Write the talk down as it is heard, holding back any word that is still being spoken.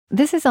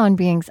This is On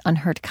Being's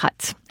Unheard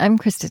Cuts. I'm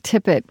Krista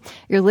Tippett.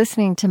 You're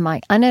listening to my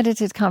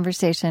unedited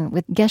conversation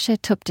with Geshe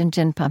Thupten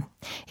Jinpa.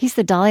 He's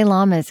the Dalai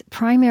Lama's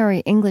primary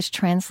English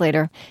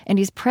translator, and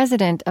he's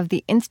president of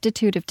the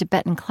Institute of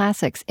Tibetan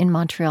Classics in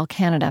Montreal,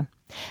 Canada.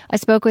 I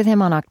spoke with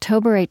him on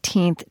October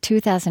 18th,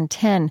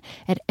 2010,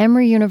 at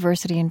Emory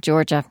University in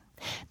Georgia.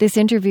 This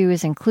interview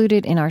is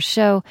included in our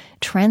show,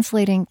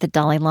 Translating the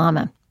Dalai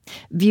Lama.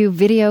 View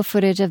video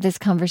footage of this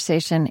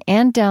conversation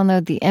and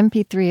download the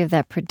MP3 of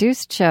that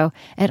produced show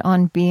at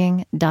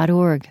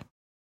onbeing.org.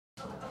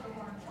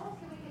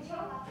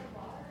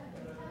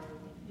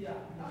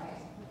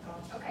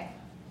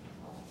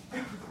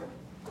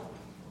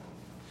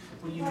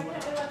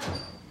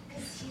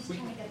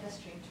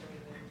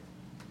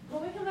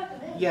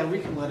 Yeah, we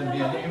can let him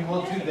in, and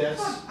we'll do this.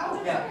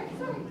 Yeah.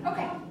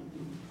 Okay.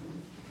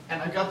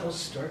 And I got those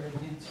started.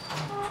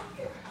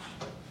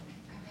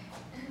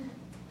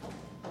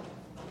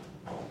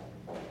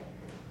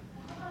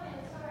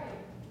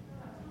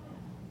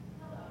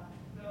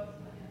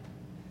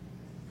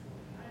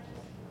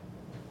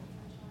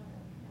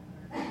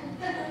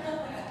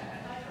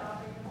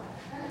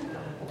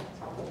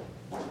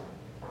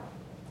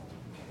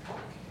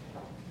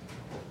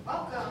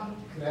 Welcome.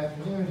 Good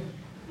afternoon.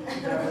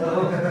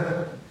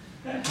 Hello.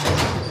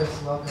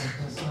 Just welcome.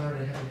 It's an honor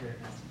to have you here.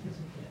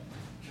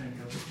 Try and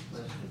go with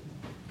pleasure.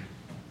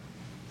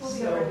 We'll be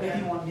So, right if there.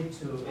 you want me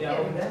to, yeah,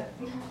 over there.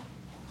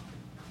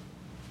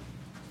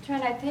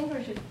 Trent, I think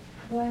we should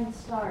go ahead and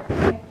start.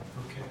 Okay.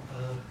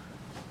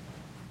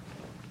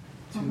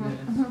 2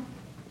 minutes.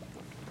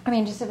 I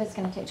mean, just if it's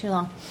going to take too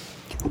long.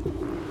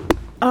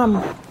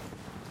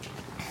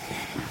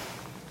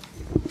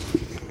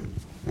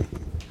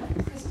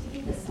 Chris, did you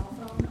leave the cell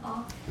phone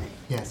off?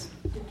 Yes.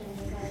 Did you do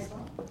that as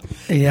well?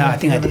 Yeah, I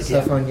think I have a did. cell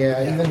Yeah. phone.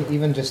 Yeah,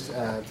 even just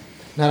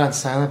not on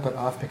silent, but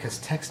off because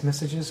text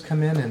messages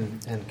come in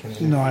and can.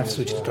 No, I've interfere as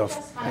switched it well.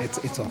 off.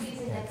 It's off.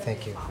 Yeah,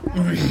 thank you.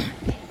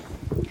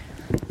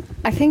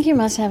 I think you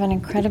must have an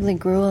incredibly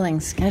grueling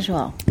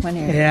schedule when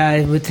you're...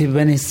 Yeah,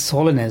 when it's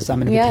holiness, I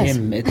mean, Yes.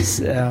 with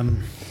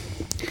him,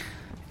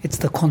 it's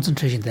the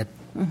concentration that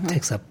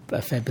takes up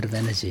a fair bit of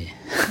energy,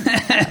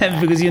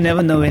 because you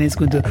never know when it's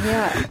going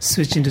to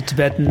switch into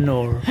Tibetan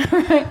or.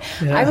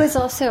 Yeah. I was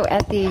also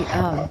at the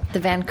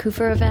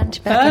Vancouver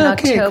event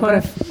back in October. A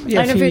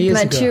I few years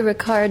met ago. you,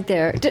 Ricard,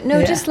 there.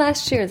 Just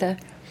last year.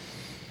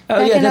 Oh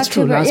back yeah, in that's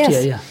October, true. Last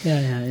yes. year,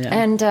 yeah.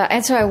 And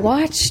so I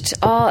watched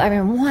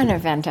one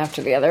event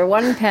after the other,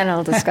 one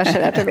panel discussion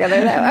after the other.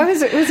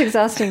 It was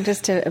exhausting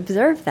just to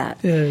observe that.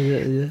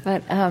 Yeah.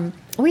 But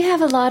we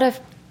have a lot of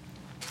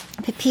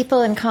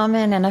people in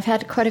common, and I've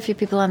had quite a few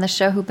people on the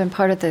show who've been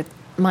part of the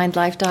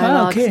Mind-Life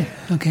dialogues.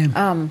 Okay.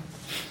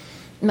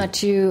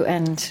 Mathieu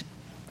and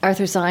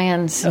Arthur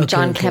Zions, Okay,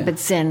 John okay.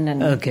 Kabat-Zinn,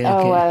 and Okay.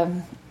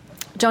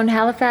 Joan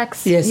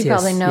Halifax. Yes, you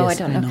probably know.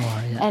 yes, I don't know. I know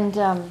her,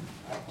 yeah.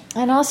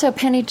 And also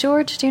Penny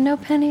George. Do you know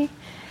Penny?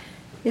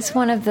 It's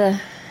one of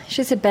the.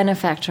 She's a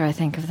benefactor, I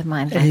think, of the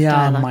Mind-Life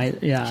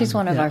dialogue. She's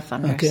one of our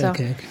funders.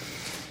 Okay.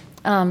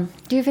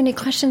 Do you have any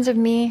questions of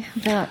me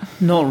about?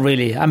 Not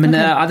really. I mean,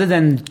 other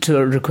than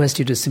to request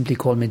you to simply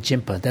call me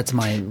Jinpa. That's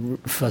my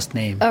first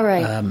name. All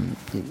right.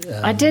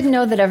 I did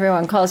know that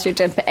everyone calls you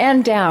Jinpa.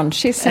 Anne Down.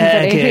 She's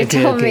somebody who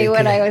told me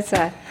when I was.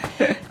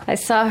 I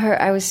saw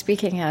her. I was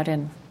speaking out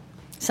in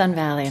Sun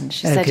Valley, and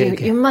she said,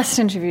 "You must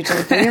interview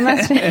Jinpa. You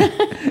must."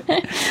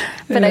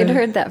 But I'd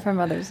heard that from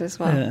others as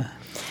well.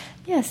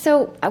 Yeah.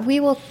 So we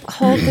will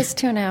hold this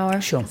to an hour.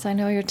 Sure. Because I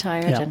know you're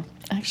tired, and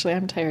actually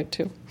I'm tired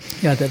too.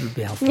 Yeah, that would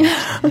be helpful.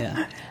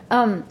 Yeah.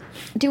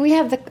 Do we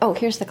have the... Oh,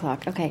 here's the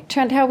clock. Okay.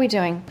 Trent, how are we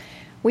doing?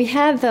 We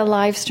had the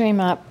live stream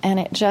up, and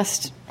it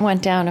just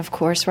went down, of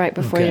course, right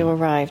before you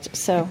arrived.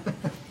 So,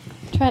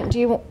 Trent, do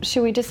you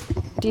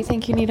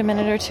think you need a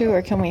minute or two,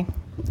 or can we...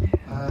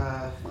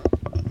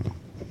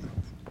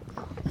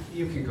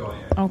 You can go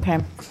ahead. Okay.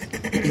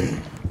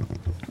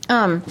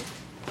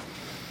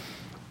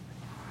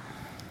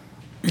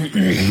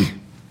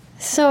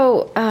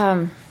 So,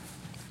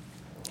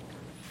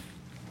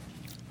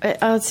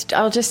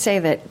 I'll just say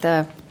that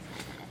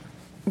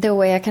the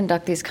way I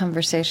conduct these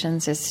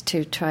conversations is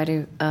to try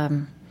to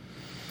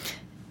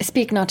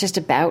speak not just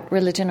about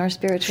religion or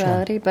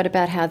spirituality, but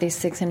about how these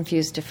things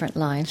infuse different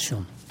lives.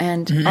 Sure.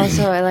 And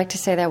also, I like to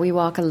say that we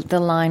walk the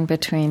line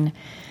between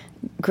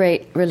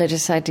great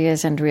religious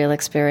ideas and real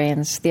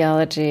experience,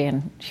 theology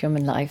and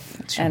human life,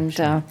 and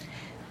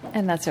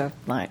that's a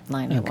line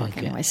I walk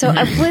anyway. So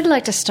I would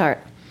like to start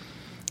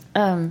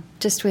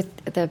just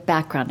with the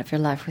background of your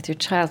life, with your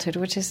childhood,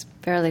 which is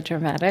fairly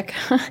dramatic.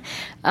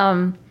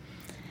 And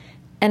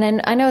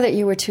then I know that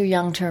you were too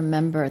young to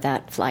remember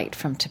that flight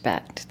from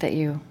Tibet that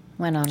you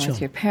went on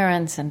with your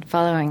parents and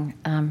following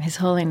His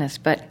Holiness.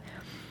 But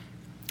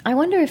I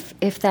wonder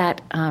if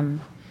that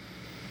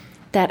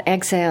that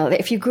exile,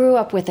 if you grew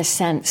up with a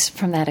sense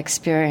from that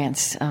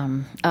experience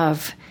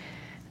of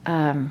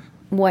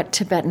what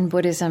Tibetan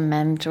Buddhism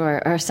meant, or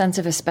a sense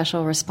of a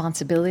special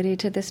responsibility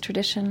to this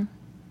tradition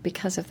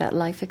because of that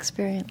life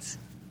experience?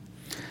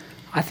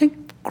 I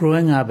think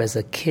growing up as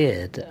a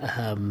kid,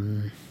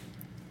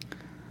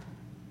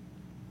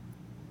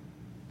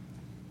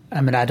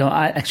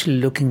 actually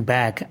looking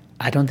back,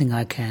 I don't think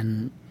I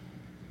can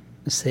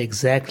say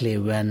exactly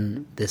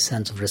when this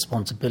sense of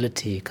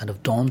responsibility kind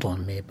of dawned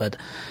on me. But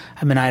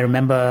I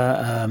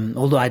remember,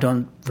 although I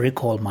don't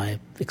recall my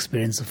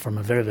experience from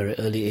a very, very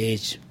early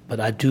age, but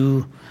I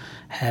do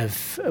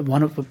have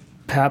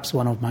perhaps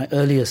one of my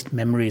earliest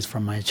memories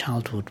from my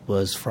childhood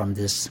was from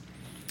this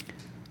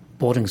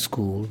boarding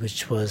school,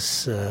 which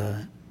was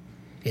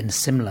in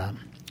Simla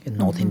in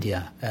North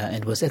India.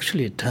 It was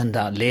actually, it turned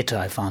out later,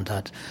 I found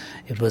out,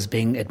 it was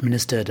being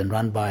administered and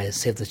run by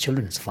Save the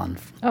Children's Fund,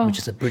 which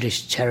is a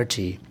British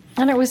charity.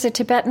 And it was a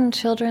Tibetan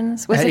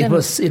children's? It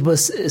was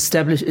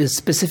established,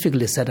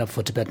 specifically set up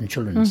for Tibetan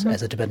children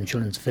as a Tibetan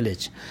children's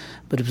village.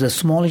 But it was a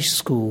smallish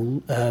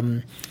school.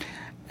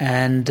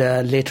 And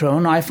later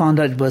on, I found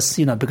out it was,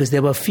 because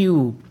there were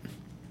few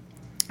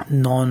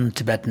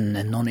non-Tibetan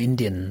and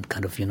non-Indian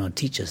kind of,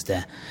 teachers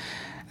there.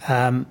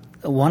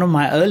 One of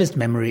my earliest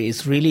memories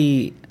is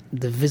really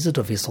the visit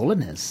of His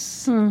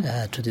Holiness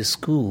to this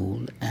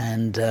school.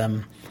 And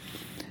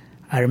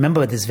I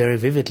remember this very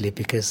vividly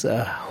because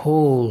a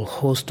whole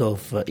host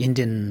of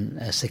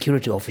Indian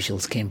security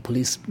officials came,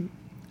 policemen,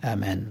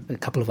 a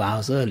couple of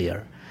hours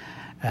earlier.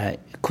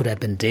 Could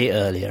have been a day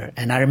earlier.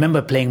 And I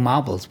remember playing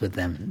marbles with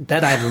them.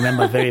 That I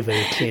remember very,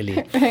 very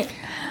clearly. Right.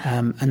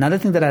 Another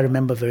thing that I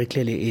remember very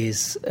clearly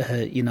is,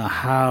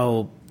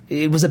 how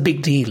it was a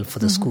big deal for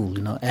the school,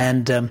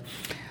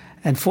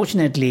 And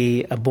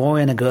fortunately, a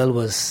boy and a girl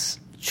was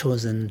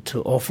chosen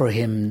to offer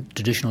him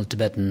traditional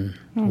Tibetan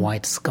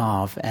white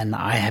scarf, and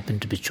I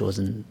happened to be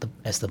chosen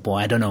as the boy.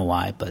 I don't know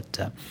why,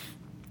 but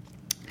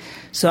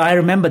so I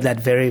remember that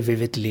very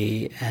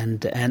vividly,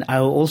 and I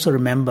also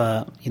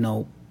remember,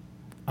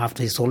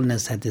 after His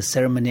Holiness had this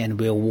ceremony, and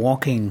we were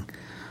walking,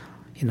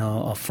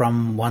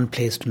 from one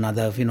place to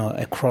another,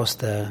 across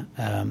the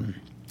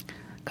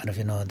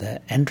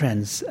the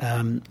entrance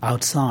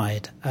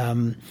outside.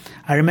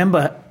 I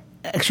remember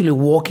actually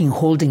walking,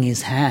 holding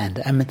his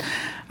hand.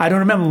 I don't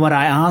remember what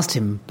I asked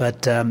him,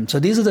 but so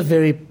these are the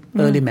very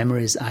early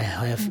memories I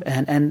have.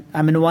 And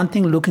one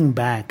thing looking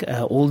back,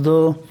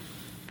 although,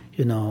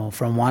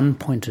 from one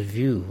point of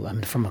view,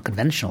 from a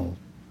conventional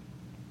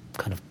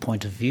kind of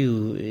point of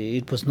view,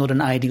 it was not an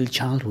ideal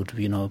childhood.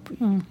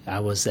 I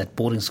was at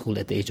boarding school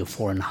at the age of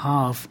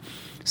 4.5,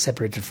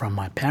 separated from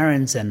my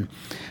parents, and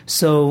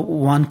so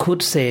one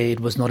could say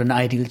it was not an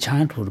ideal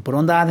childhood. But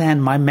on the other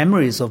hand, my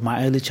memories of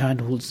my early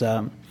childhoods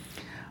are,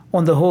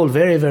 on the whole,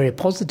 very, very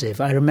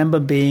positive. I remember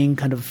being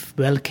kind of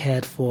well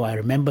cared for. I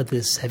remember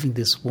having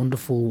this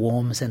wonderful,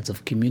 warm sense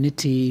of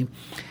community.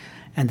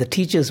 And the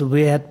teachers,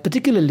 we had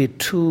particularly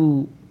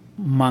 2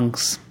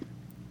 monks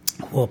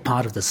who were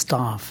part of the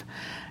staff,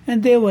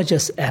 and they were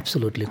just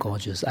absolutely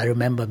gorgeous. I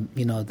remember,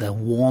 the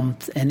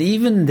warmth, and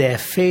even their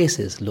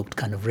faces looked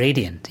kind of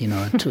radiant,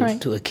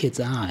 to a kid's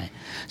eye.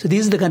 So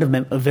these are the kind of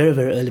very,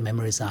 very early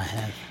memories I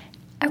have.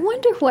 I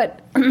wonder what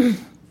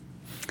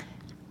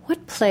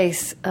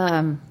place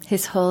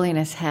His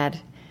Holiness had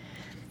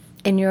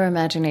in your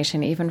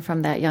imagination, even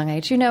from that young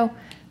age.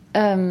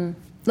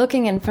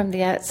 Looking in from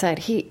the outside,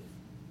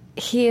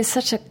 he is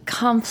such a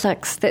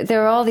complex,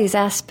 there are all these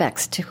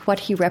aspects to what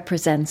he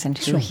represents and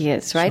who he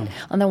is, right? Sure.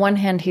 On the one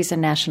hand, he's a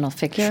national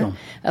figure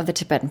of the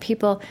Tibetan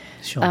people.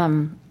 Sure.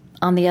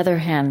 On the other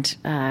hand,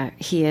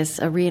 he is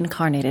a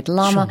reincarnated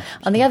Lama.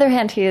 On the other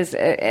hand, he is,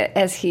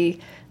 as he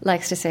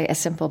likes to say, a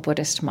simple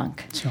Buddhist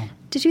monk. Sure.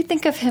 Did you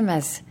think of him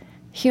as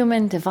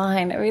human,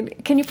 divine?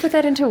 Can you put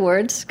that into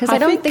words? Because I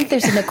don't think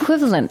there's an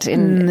equivalent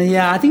in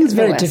I think it's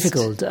very West.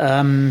 difficult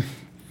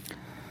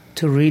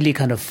to really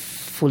kind of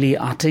fully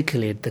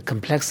articulate the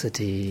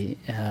complexity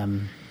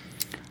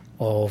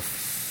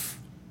of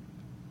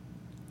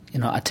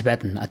a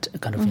Tibetan,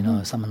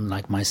 someone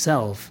like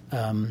myself.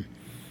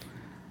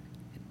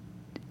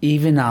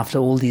 Even after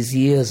all these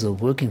years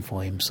of working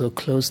for him so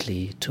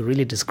closely, to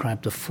really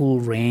describe the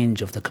full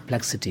range of the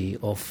complexity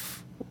of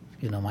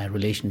my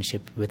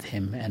relationship with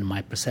him and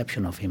my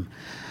perception of him.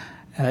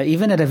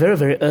 Even at a very,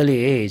 very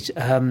early age,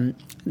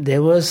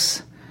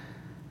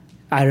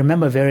 I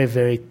remember very,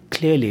 very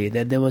clearly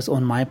that there was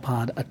on my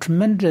part a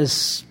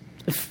tremendous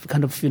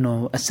kind of,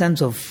 a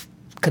sense of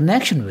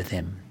connection with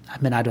him.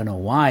 I don't know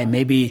why.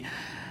 Maybe,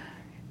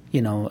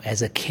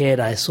 as a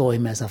kid, I saw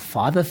him as a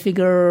father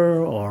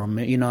figure, or,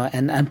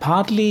 and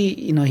partly,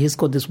 he's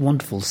got this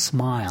wonderful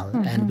smile,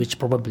 and which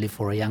probably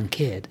for a young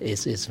kid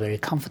is very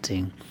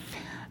comforting.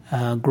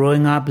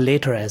 Growing up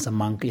later as a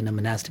monk in a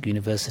monastic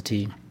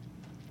university,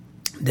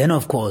 then,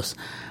 of course,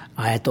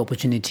 I had the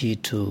opportunity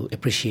to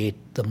appreciate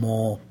the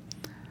more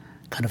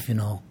kind of,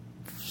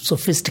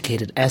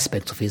 sophisticated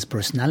aspects of his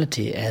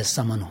personality as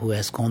someone who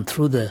has gone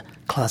through the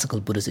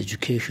classical Buddhist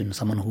education,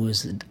 someone who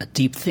is a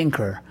deep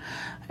thinker,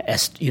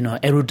 as,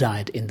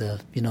 erudite in the,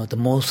 the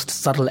most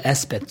subtle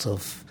aspects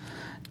of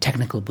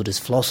technical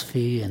Buddhist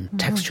philosophy and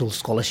textual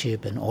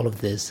scholarship and all of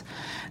this.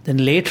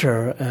 Then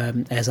later,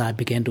 as I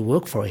began to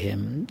work for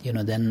him,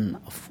 then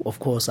of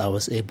course I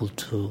was able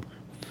to,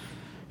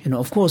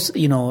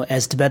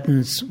 as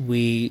Tibetans,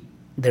 we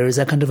there is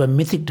a kind of a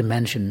mythic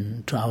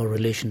dimension to our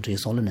relation to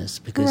His Holiness,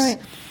 because Right.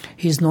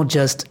 he's not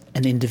just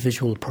an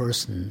individual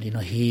person.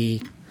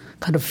 He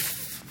kind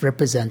of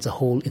represents a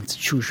whole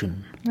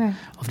institution Right.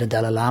 of the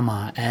Dalai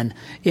Lama. And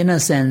in a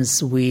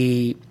sense,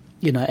 we,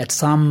 at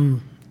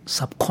some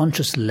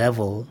subconscious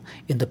level,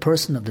 in the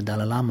person of the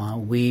Dalai Lama,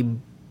 we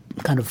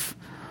kind of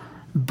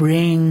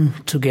bring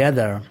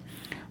together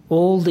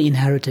all the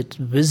inherited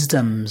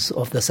wisdoms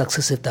of the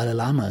successive Dalai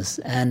Lamas.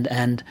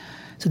 And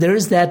so there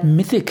is that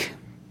mythic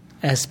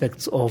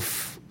aspects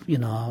of,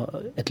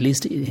 at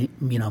least,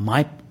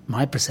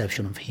 my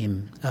perception of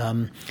him,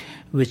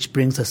 which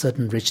brings a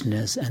certain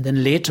richness. And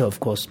then later, of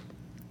course,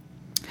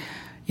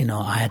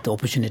 I had the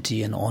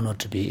opportunity and honor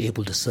to be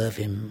able to serve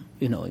him,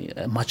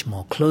 much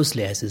more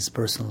closely as his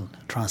personal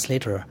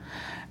translator.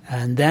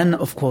 And then,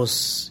 of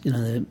course,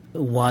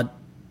 what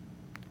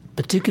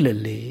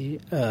particularly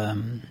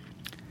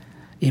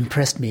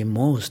impressed me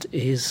most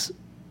is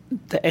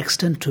the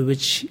extent to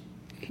which,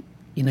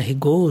 he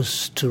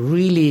goes to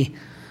really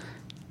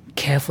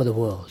care for the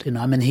world.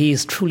 He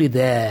is truly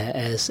there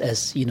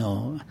as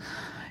you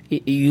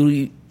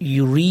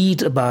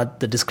read about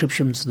the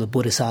descriptions of the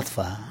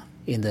Bodhisattva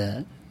in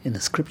the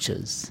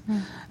scriptures,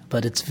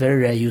 but it's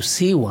very rare you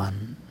see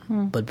one.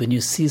 But when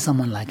you see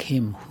someone like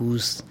him,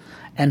 whose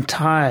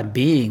entire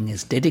being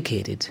is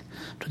dedicated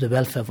to the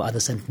welfare of other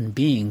sentient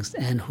beings,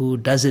 and who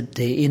does it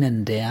day in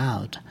and day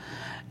out,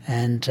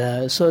 and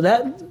so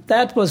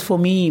that was for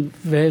me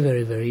very,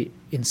 very, very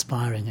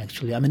inspiring.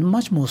 Actually,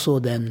 much more so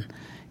than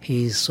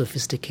his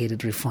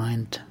sophisticated,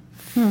 refined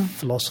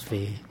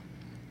philosophy.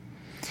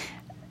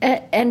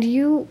 And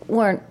you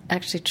weren't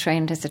actually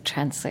trained as a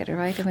translator,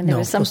 right? There No,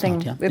 was of course something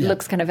not, yeah. that Yeah.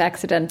 looks kind of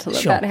accidental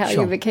Sure, about how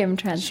sure. you became a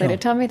translator. Sure.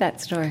 Tell me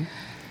that story.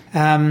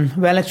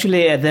 Well,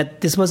 actually,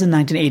 this was in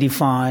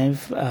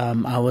 1985.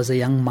 I was a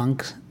young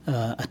monk,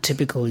 a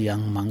typical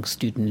young monk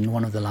student in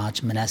one of the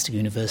large monastic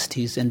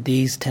universities, and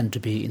these tend to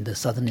be in the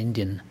southern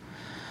Indian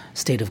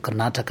state of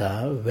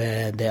Karnataka,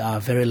 where there are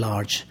very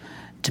large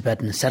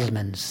Tibetan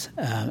settlements,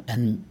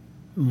 and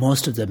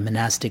most of the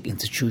monastic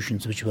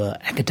institutions, which were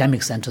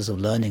academic centers of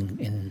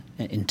learning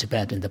in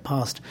Tibet in the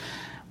past,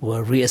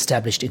 were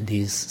re-established in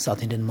these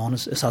South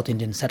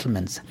Indian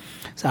settlements.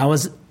 So I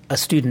was a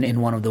student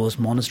in one of those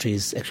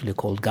monasteries, actually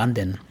called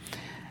Ganden,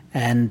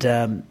 and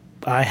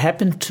I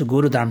happened to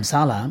go to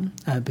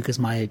Dharamsala because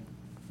my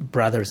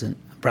brother and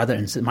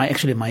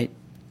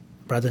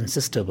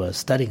sister were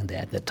studying there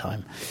at that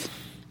time.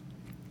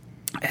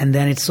 And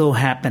then it so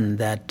happened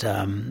that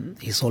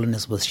His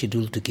Holiness was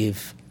scheduled to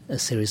give a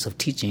series of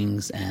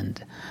teachings,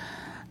 and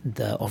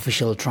the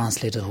official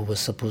translator who was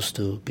supposed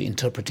to be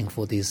interpreting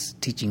for these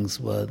teachings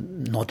were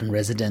not in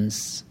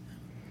residence,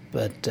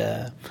 but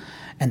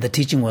and the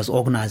teaching was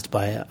organized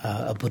by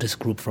a Buddhist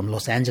group from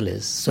Los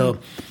Angeles. So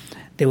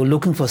they were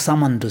looking for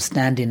someone to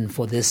stand in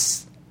for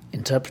this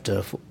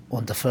interpreter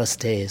on the first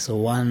day. So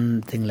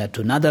one thing led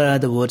to another.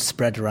 The word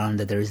spread around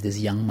that there is this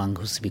young monk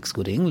who speaks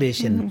good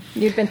English. And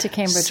You'd been to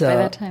Cambridge by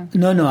that time?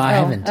 No, I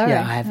haven't. All Yeah,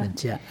 right. I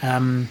haven't. Yeah.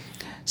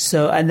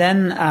 So, and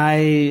then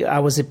I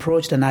was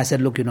approached and I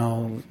said, look,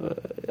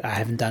 I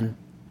haven't done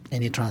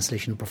any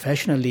translation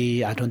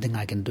professionally. I don't think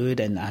I can do it,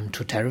 and I'm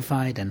too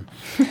terrified. And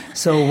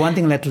so one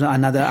thing led to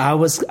another.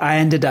 I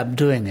ended up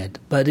doing it,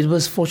 but it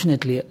was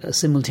fortunately a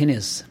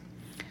simultaneous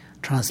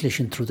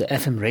translation through the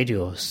FM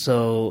radio.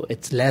 So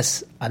it's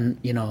less,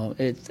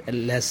 it's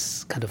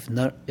less kind of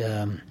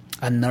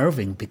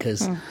unnerving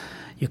because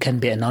you can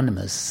be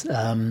anonymous.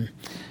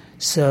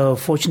 So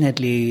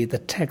fortunately, the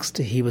text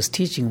he was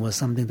teaching was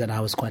something that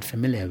I was quite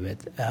familiar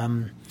with.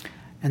 And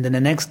then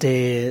the next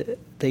day,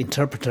 the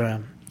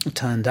interpreter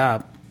turned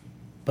up,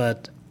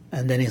 and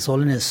then His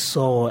Holiness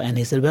saw, and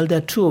he said, well, there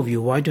are two of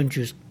you, why don't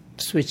you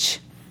switch?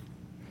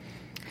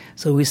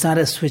 So we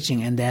started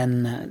switching, and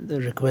then the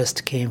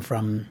request came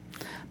from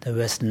the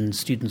Western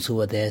students who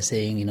were there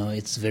saying,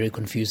 it's very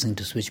confusing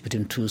to switch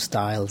between two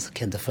styles.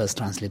 Can the first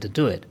translator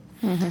do it?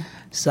 Mm-hmm.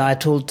 So I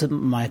told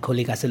my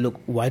colleague, I said, look,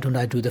 why don't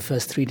I do the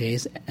first 3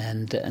 days,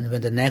 and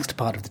when the next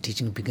part of the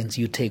teaching begins,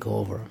 you take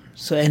over.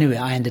 So anyway,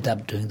 I ended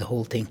up doing the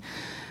whole thing.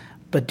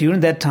 But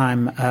during that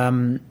time,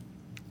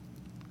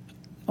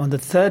 on the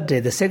third day,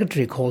 the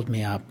secretary called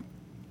me up,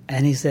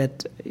 and he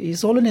said,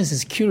 His Holiness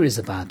is curious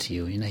about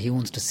you. He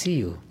wants to see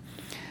you.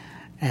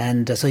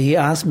 And so he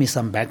asked me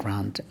some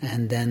background,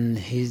 and then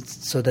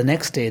so the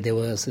next day there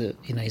was,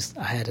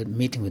 I had a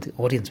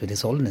audience with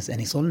His Holiness,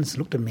 and His Holiness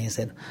looked at me and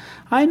said,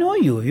 I know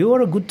you. You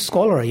are a good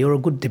scholar. You're a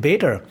good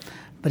debater.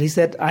 But he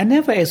said, I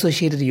never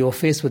associated your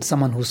face with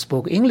someone who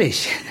spoke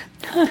English.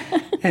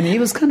 And he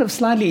was kind of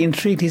slightly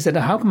intrigued. He said,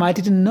 how come I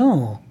didn't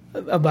know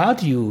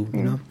about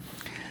you,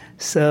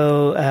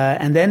 So,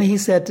 and then he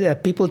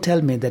said, people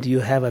tell me that you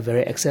have a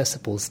very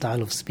accessible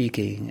style of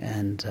speaking,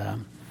 and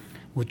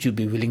would you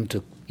be willing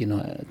to,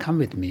 come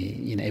with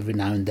me, every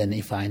now and then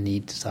if I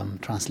need some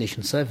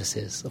translation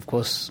services? Of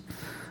course,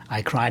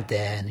 I cried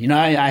there. And,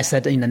 I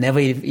said, never,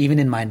 even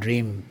in my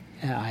dream,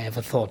 I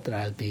ever thought that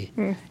I'll be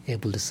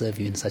able to serve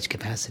you in such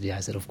capacity.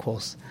 I said, of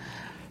course.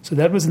 So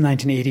that was in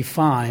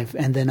 1985,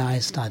 and then I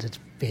started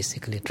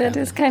basically That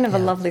traveling. is kind of a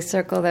lovely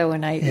circle, though,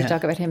 when you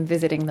talk about him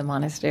visiting the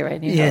monastery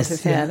and he holds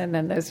his hand, and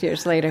then those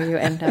years later you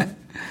end up.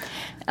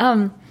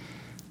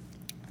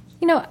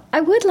 I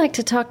would like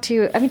to talk to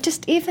you,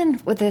 just even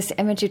with this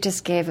image you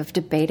just gave of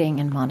debating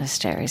in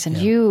monasteries, and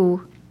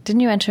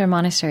didn't you enter a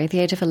monastery at the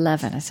age of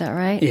 11, is that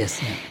right?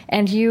 Yes. Yeah.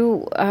 And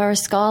you are a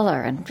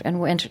scholar,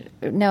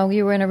 no,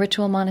 you were in a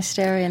ritual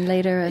monastery and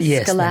later a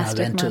scholastic monastery. Yes,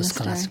 I went to a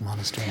scholastic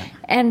monastery. Yeah.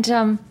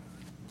 And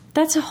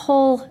that's a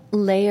whole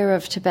layer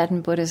of Tibetan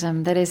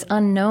Buddhism that is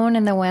unknown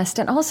in the West,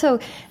 and also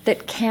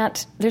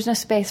there's no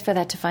space for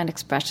that to find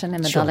expression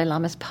in the Dalai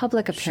Lama's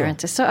public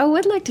appearances. So I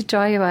would like to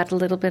draw you out a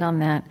little bit on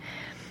that.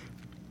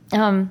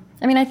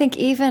 I think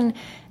even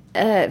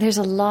there's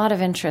a lot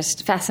of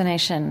interest,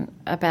 fascination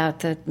about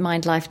the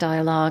mind-life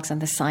dialogues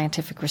and the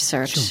scientific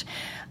research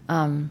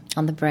on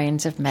the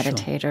brains of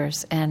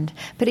meditators.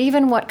 But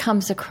even what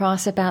comes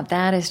across about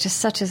that is just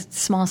such a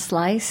small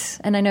slice,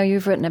 and I know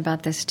you've written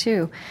about this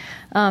too.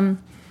 So,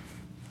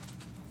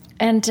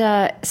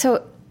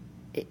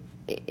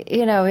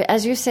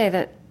 as you say,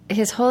 that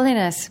His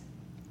Holiness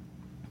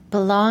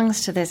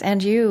belongs to this,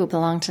 and you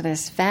belong to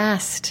this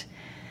vast,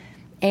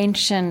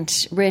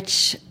 ancient,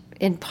 rich,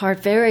 in part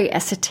very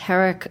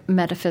esoteric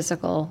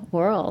metaphysical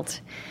world.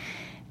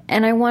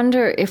 And I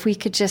wonder if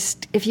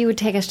you would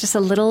take us just a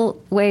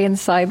little way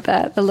inside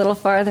that, a little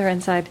farther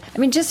inside.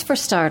 Just for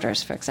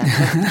starters, for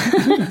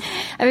example.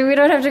 We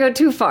don't have to go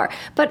too far.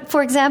 But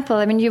for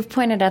example, you've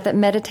pointed out that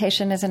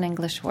meditation is an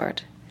English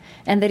word.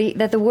 And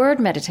that the word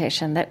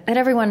meditation, that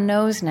everyone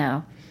knows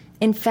now,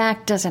 in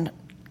fact doesn't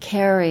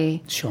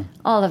carry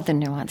all of the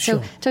nuance.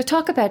 So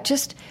talk about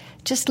just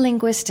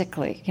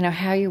linguistically,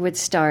 how you would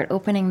start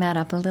opening that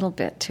up a little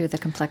bit to the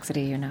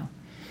complexity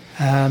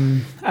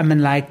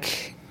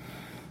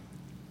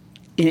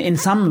in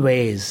some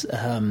ways,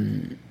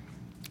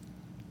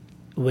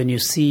 when you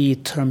see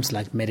terms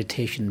like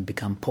meditation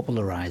become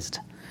popularized,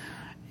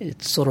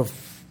 it sort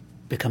of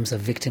becomes a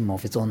victim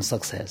of its own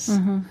success.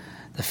 Mm-hmm.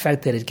 The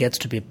fact that it gets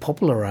to be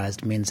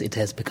popularized means it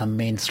has become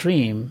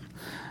mainstream,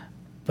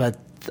 but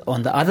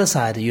on the other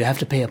side, you have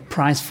to pay a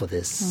price for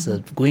this. Mm-hmm. So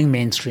going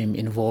mainstream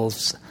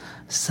involves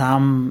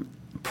some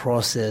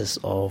process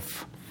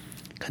of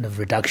kind of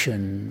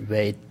reduction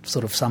where it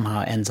sort of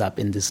somehow ends up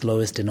in this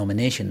lowest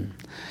denomination.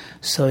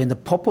 So in the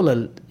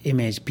popular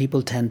image,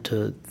 people tend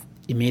to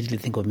immediately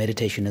think of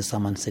meditation as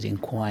someone sitting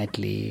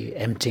quietly,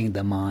 emptying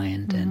the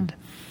mind. Mm-hmm.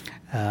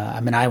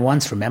 And I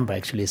once remember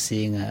actually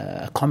seeing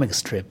a comic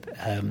strip,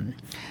 and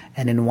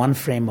in one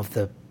frame of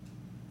the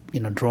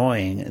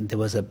drawing, there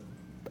was a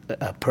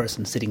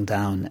person sitting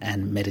down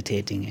and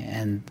meditating,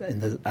 and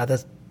in the other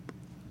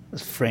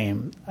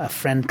frame, a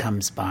friend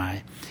comes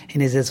by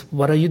and he says,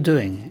 "What are you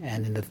doing?"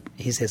 And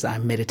he says,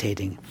 "I'm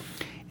meditating."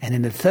 And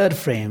in the third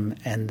frame,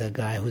 and the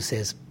guy who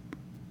says,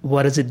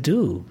 "What does it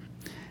do?"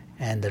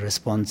 And the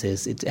response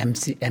is, "It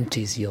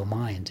empties your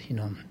mind.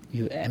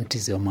 You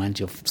empties your mind,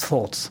 your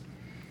thoughts."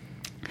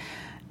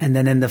 And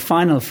then in the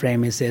final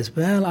frame, he says,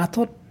 "Well, I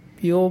thought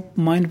your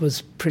mind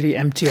was pretty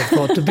empty of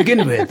thought to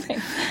begin with."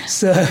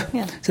 So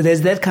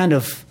there's that kind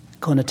of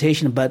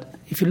connotation. But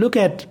if you look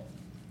at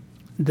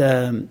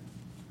the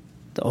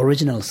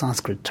original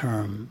Sanskrit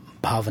term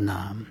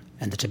bhavana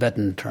and the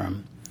Tibetan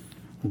term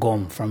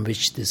gom, from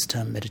which this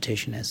term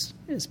meditation has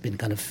been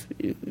kind of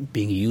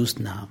being used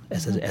now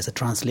as a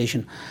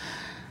translation,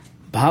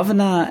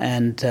 bhavana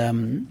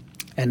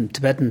and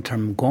Tibetan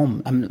term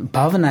gom,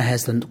 bhavana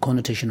has the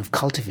connotation of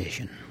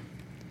cultivation.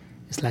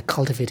 It's like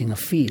cultivating a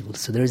field.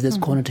 So there is this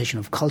connotation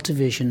of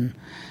cultivation.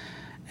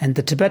 And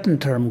the Tibetan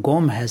term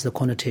gom has the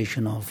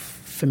connotation of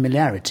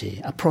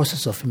familiarity, a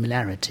process of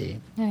familiarity.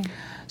 Right.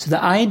 So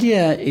the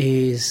idea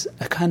is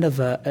a kind of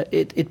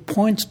it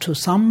points to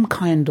some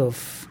kind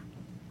of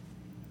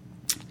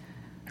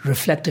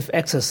reflective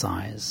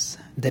exercise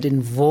that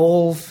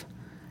involve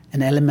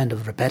an element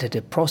of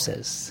repetitive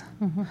process,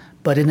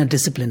 but in a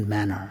disciplined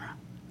manner,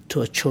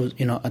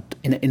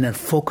 in a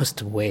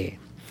focused way.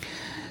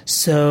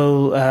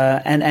 So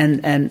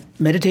and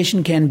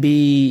meditation can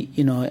be,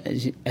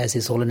 as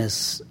His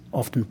Holiness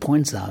often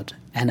points out,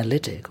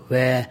 analytic,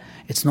 where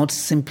it's not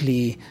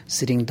simply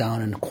sitting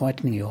down and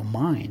quietening your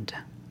mind,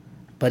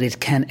 but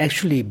it can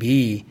actually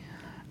be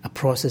a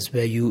process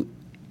where you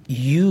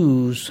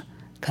use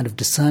kind of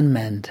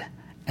discernment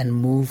and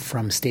move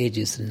from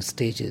stages and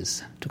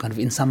stages to kind of,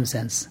 in some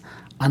sense,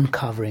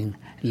 uncovering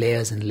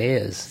layers and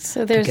layers.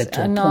 So there's to get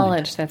to a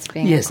knowledge that's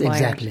being Yes, acquired.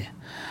 Exactly.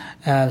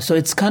 So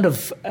it's kind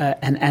of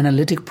an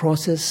analytic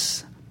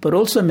process, but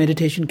also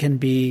meditation can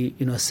be,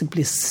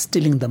 simply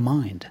stilling the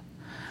mind.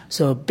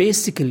 So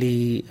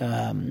basically,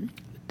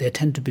 there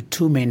tend to be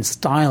two main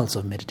styles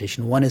of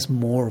meditation. One is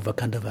more of a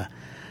kind of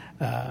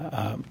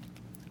a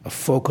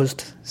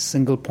focused,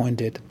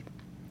 single-pointed,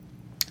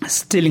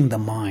 stilling the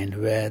mind,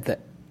 where the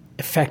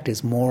effect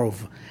is more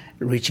of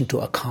reaching to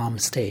a calm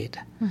state.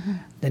 Mm-hmm.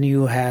 Then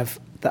you have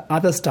the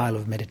other style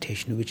of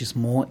meditation, which is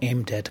more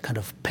aimed at kind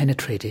of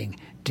penetrating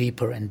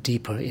deeper and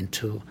deeper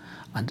into,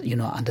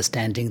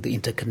 understanding the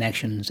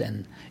interconnections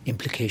and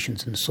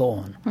implications and so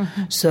on.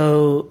 Mm-hmm.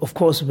 So, of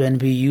course, when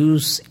we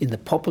use in the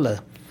popular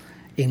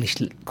English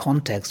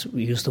context,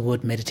 we use the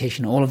word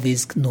meditation, all of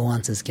these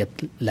nuances get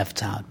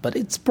left out. But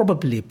it's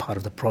probably part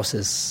of the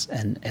process,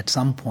 and at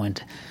some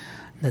point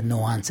the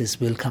nuances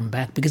will come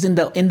back. Because in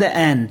the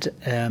end,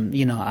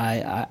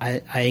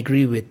 I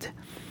agree with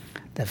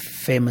the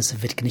famous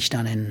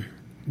Wittgensteinian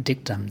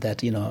dictum that,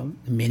 the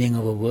meaning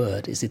of a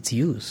word is its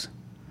use.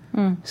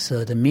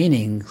 So the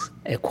meaning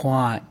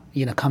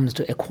comes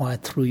to acquire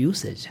through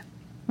usage.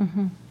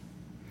 Mm-hmm.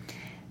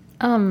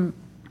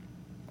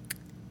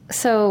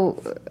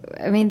 So,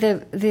 I mean,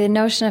 the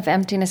notion of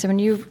emptiness. I mean,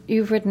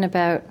 you've written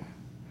about.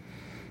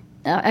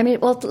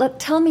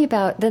 Tell me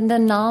about the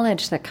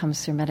knowledge that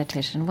comes through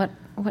meditation. What?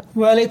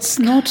 Well, it's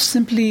not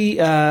simply.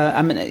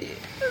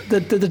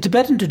 The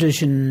Tibetan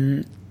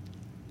tradition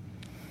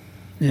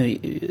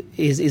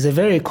is a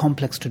very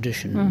complex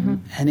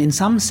tradition, and in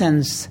some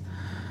sense,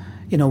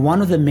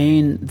 one of the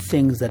main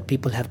things that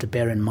people have to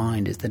bear in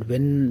mind is that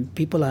when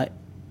people are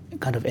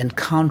kind of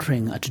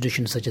encountering a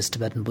tradition such as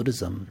Tibetan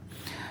Buddhism,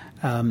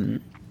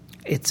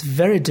 it's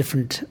very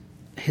different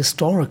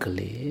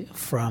historically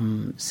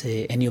from,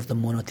 say, any of the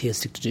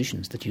monotheistic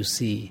traditions that you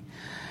see.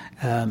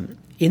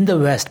 In the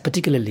West,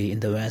 particularly in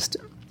the West,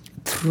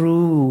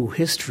 through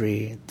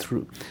history,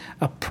 through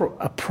a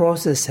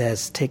process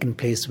has taken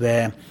place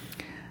where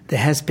there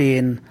has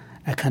been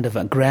a kind of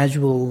a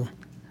gradual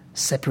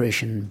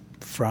separation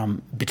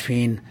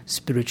between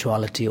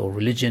spirituality or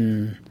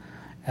religion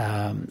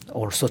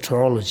or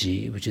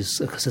soteriology, which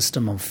is a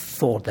system of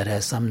thought that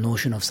has some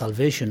notion of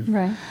salvation,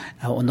 right,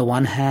 on the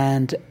one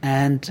hand,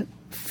 and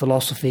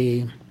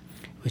philosophy,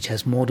 which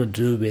has more to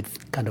do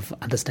with kind of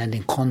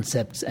understanding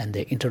concepts and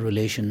their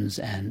interrelations,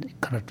 and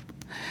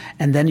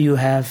then you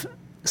have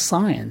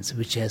science,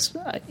 which has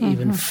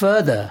even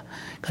further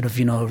kind of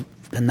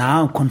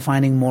now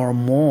confining more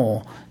and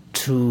more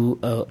to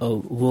a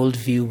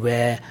worldview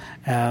where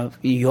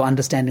your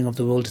understanding of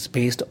the world is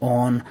based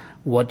on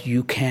what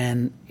you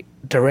can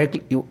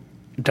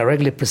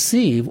directly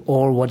perceive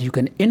or what you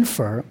can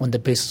infer on the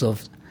basis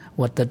of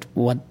what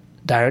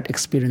direct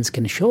experience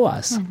can show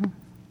us.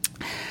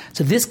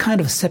 So this kind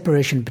of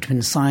separation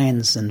between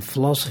science and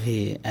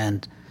philosophy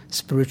and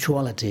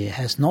spirituality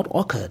has not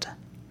occurred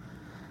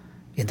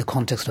in the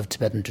context of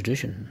Tibetan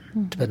tradition,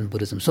 Tibetan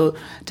Buddhism. So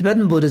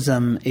Tibetan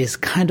Buddhism is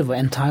kind of an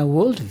entire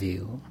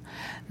worldview.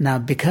 Now,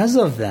 because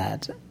of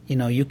that,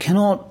 you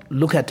cannot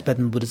look at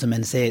Tibetan Buddhism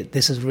and say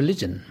this is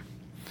religion.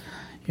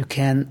 You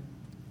can,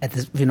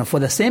 for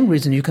the same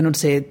reason, you cannot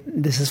say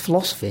this is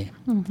philosophy,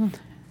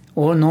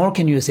 or nor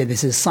can you say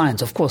this is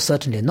science. Of course,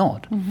 certainly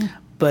not.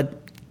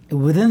 But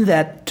within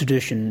that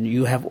tradition,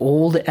 you have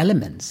all the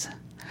elements.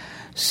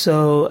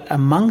 So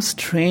amongst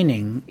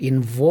training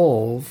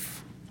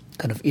involve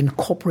kind of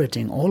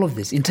incorporating all of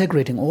this,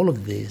 integrating all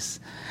of this.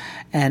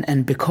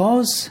 And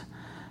because,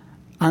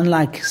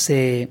 unlike,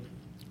 say,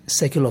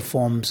 secular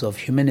forms of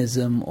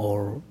humanism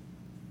or,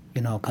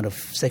 kind of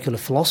secular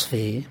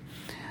philosophy,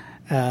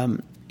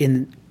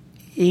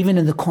 even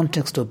in the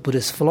context of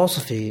Buddhist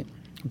philosophy,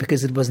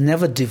 because it was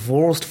never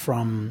divorced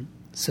from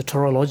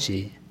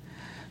soteriology,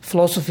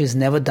 philosophy is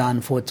never done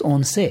for its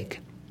own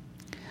sake.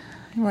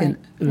 Right.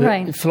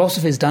 Right.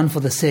 Philosophy is done for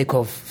the sake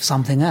of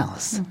something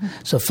else.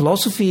 So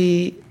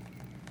philosophy,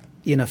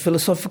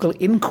 philosophical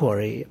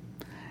inquiry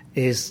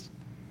is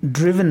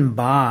driven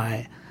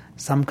by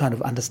some kind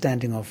of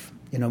understanding of,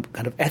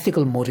 kind of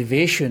ethical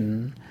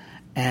motivation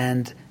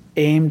and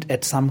aimed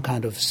at some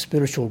kind of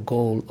spiritual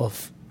goal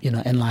of,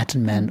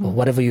 enlightenment or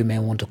whatever you may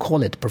want to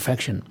call it,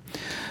 perfection.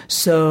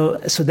 So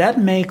that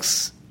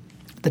makes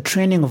the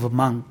training of a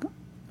monk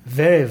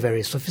very,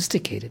 very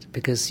sophisticated,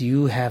 because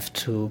you have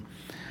to,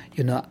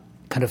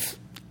 kind of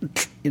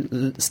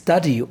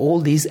study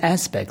all these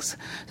aspects.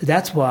 So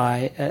that's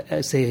why,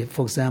 say,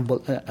 for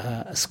example,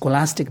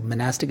 scholastic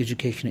monastic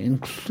education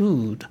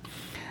include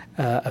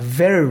a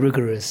very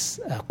rigorous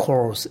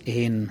course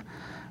in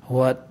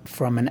what,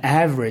 from an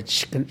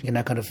average,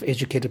 kind of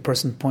educated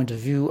person point of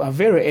view, are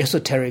very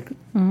esoteric,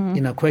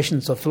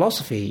 questions of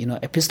philosophy,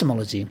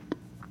 epistemology,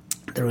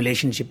 the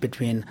relationship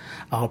between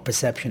our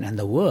perception and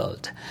the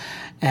world,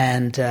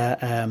 and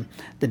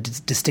the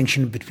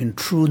distinction between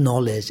true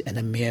knowledge and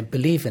a mere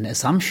belief and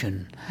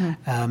assumption.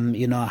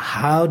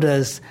 How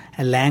does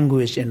a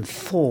language and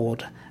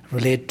thought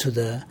relate to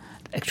the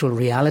actual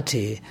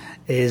reality?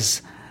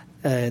 Is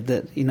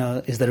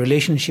the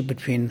relationship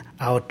between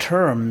our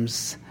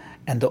terms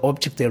and the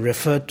object they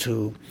refer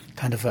to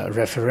kind of a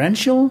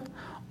referential,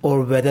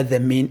 or whether they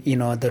mean,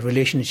 the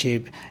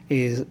relationship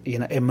is,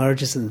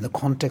 emerges in the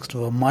context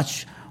of a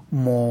much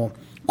more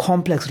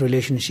complex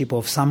relationship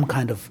of some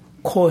kind of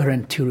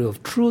coherent theory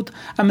of truth.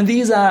 I mean,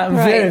 these are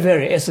very,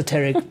 very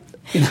esoteric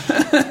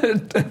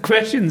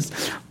questions.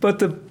 But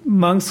the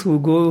monks who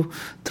go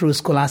through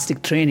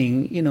scholastic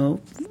training,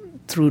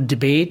 through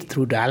debate,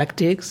 through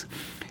dialectics,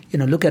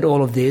 look at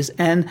all of this.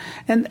 And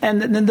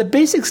then the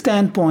basic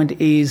standpoint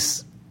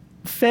is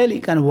fairly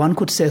kind of, one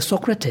could say,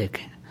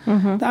 Socratic.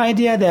 The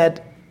idea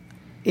that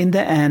in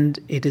the end,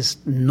 it is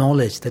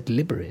knowledge that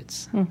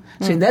liberates.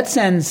 So in that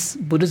sense,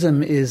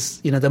 Buddhism is,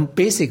 the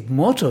basic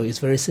motto is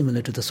very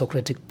similar to the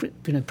Socratic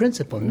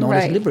principle,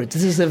 knowledge liberates.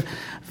 This is a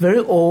very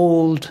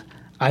old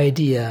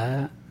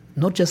idea,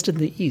 not just in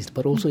the East,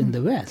 but also in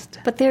the West.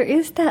 But there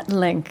is that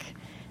link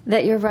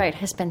that, you're right,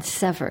 has been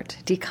severed,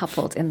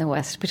 decoupled in the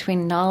West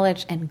between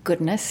knowledge and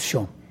goodness.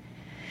 Sure.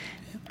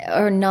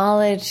 Or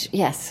knowledge,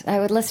 yes.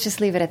 Let's just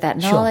leave it at that.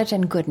 Knowledge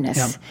and goodness.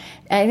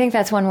 Yeah. I think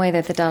that's one way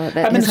that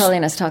His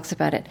Holiness talks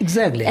about it.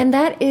 Exactly. And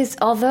that is,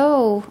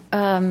 although,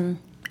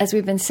 as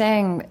we've been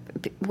saying,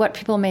 what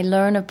people may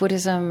learn of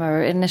Buddhism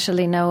or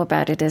initially know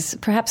about it is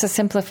perhaps a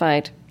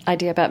simplified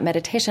idea about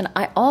meditation.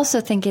 I also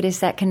think it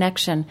is that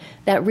connection,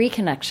 that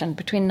reconnection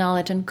between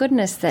knowledge and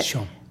goodness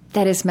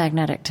that is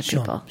magnetic to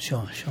people.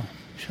 Sure.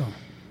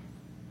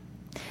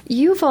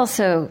 You've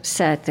also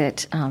said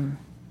that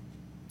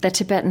the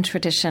Tibetan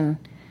tradition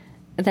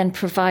then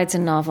provides a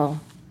novel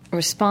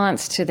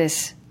response to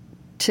this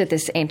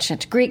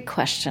ancient Greek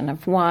question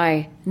of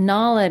why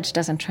knowledge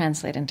doesn't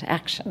translate into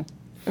action.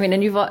 I mean,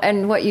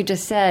 and what you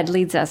just said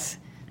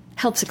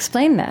helps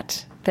explain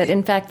that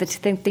in fact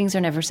things are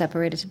never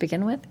separated to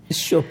begin with.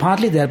 Sure,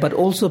 partly that, but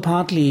also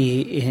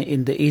partly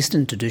in the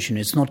Eastern tradition.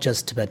 It's not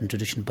just Tibetan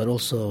tradition, but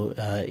also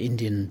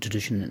Indian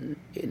tradition,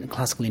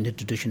 classical Indian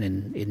tradition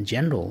in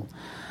general.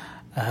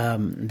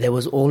 There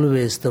was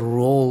always the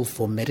role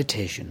for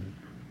meditation.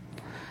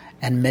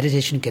 And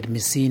meditation can be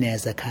seen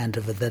as a kind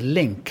of the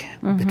link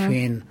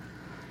between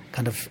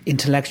kind of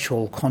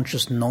intellectual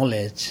conscious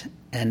knowledge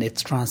and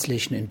its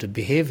translation into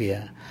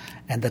behavior.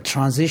 And the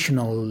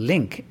transitional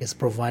link is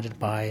provided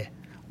by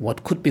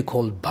what could be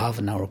called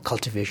bhavana or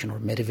cultivation or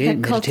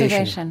meditation.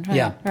 Cultivation,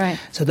 right. Right.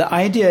 So the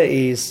idea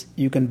is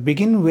you can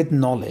begin with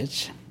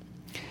knowledge,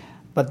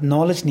 but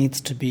knowledge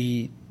needs to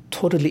be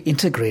totally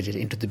integrated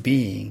into the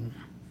being,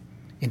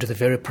 into the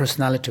very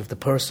personality of the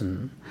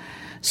person,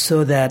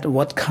 so that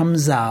what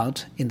comes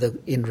out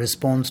in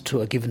response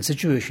to a given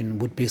situation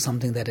would be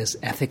something that is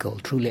ethical,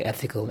 truly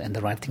ethical, and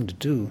the right thing to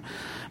do.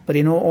 But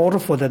in order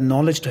for that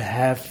knowledge to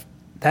have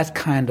that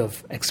kind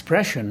of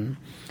expression,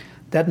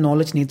 that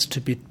knowledge needs to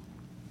be,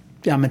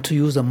 to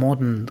use a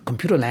modern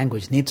computer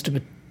language, needs to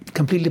be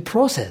completely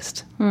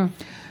processed.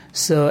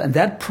 So, and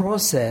that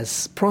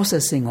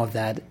processing of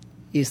that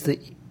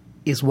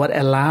is what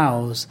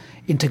allows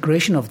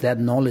integration of that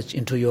knowledge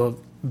into your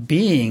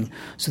being,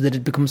 so that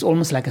it becomes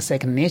almost like a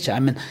second nature.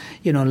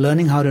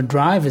 Learning how to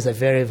drive is a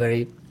very,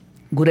 very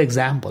good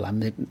example.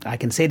 I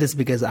can say this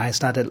because I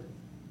started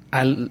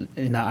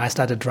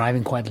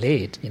driving quite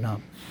late,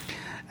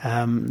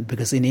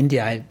 because in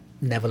India I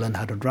never learned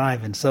how to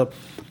drive, and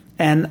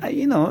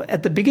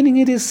at the beginning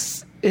it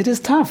is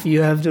tough.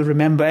 You have to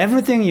remember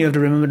everything. You have to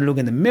remember to look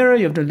in the mirror.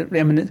 You have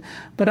to,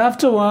 but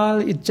after a while,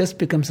 it just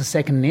becomes a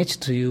second nature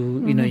to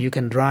you. You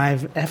can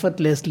drive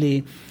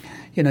effortlessly.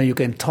 You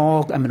can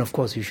talk. Of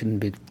course, you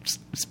shouldn't be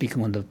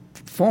speaking on the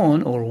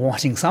phone or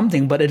watching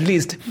something, but at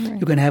least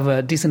you can have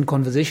a decent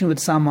conversation with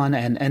someone,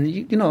 and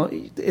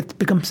it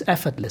becomes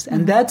effortless.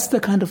 And that's the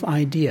kind of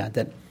idea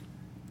that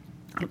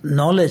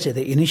knowledge at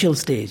the initial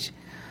stage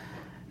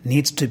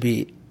needs to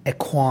be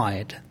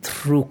acquired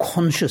through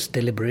conscious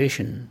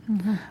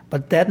deliberation.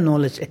 But that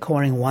knowledge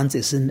acquiring once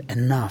isn't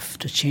enough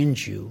to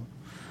change you.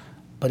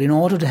 But in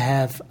order to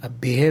have a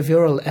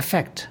behavioral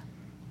effect,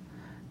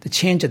 the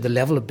change at the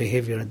level of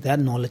behavior, that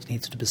knowledge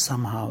needs to be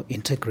somehow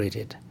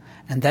integrated.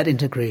 And that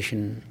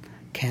integration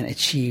can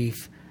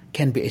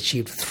be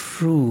achieved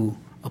through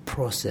a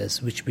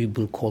process which we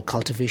will call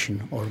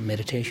cultivation or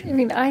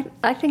meditation.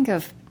 I think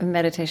of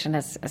meditation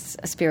as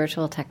a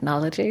spiritual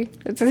technology.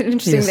 It's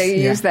interesting that you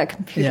use that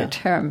computer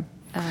term.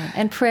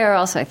 And prayer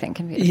also, I think,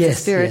 can be a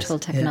spiritual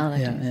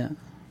technology.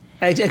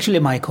 Actually,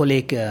 my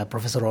colleague,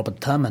 Professor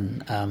Robert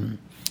Thurman,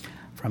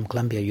 from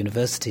Columbia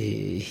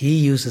University, he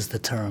uses the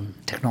term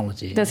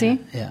technology. Does he?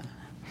 Yeah.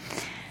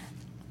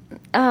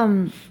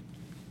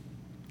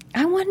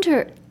 I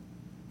wonder,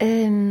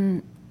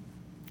 in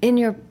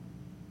your,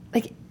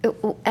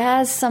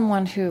 as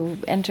someone who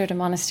entered a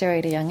monastery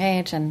at a young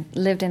age and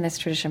lived in this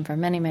tradition for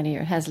many, many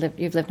years,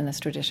 you've lived in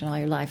this tradition all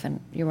your life, and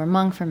you were a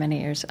monk for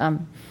many years.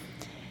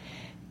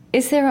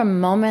 Is there a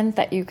moment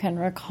that you can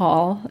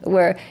recall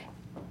where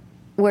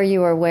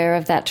you were aware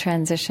of that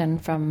transition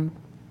from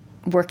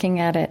working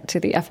at it to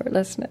the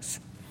effortlessness?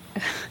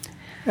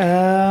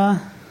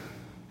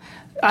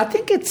 I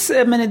think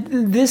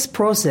this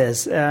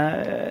process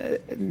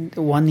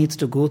one needs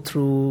to go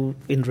through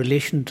in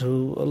relation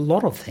to a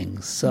lot of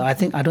things. So I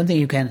don't think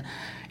you can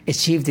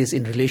achieve this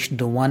in relation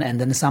to one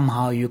and then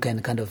somehow you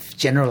can kind of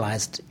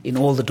generalize it in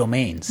all the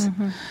domains.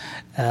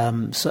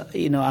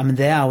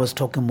 There I was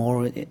talking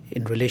more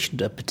in relation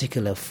to a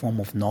particular form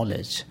of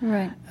knowledge.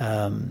 Right.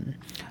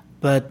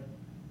 But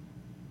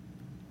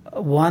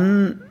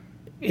one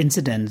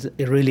incident,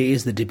 it really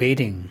is the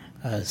debating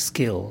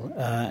skill,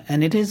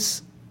 and it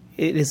is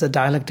a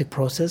dialectic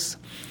process.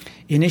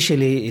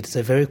 Initially, it's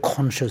a very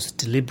conscious,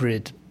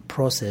 deliberate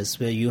process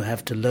where you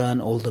have to learn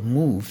all the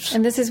moves.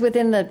 And this is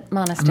within the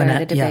monastery,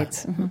 the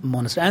debates.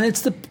 Monastery, and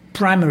it's the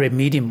primary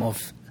medium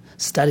of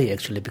study,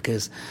 actually,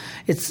 because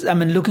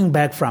looking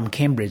back from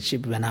Cambridge,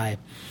 when I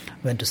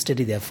went to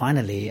study there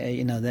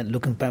finally, then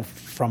looking back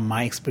from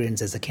my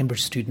experience as a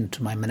Cambridge student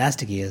to my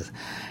monastic years,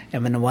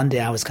 one day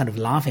I was kind of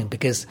laughing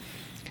because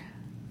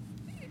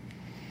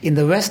in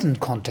the Western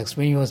context,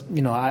 when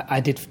I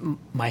did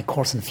my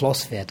course in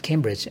philosophy at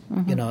Cambridge,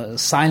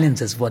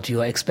 silence is what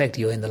you expect.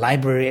 You're in the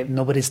library,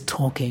 nobody's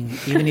talking.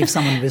 Even if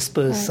someone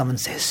whispers, someone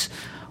says,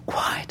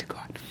 quiet.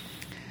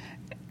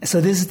 So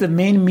this is the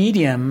main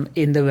medium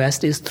in the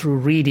West is through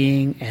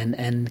reading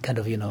and kind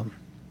of,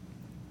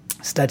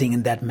 studying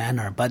in that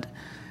manner. But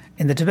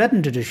in the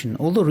Tibetan tradition,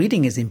 although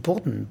reading is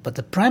important, but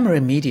the primary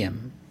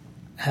medium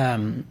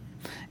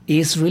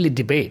is really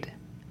debate.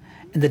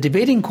 And the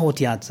debating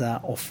courtyards are,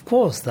 of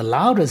course, the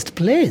loudest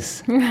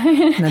place.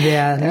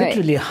 There are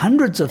literally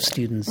hundreds of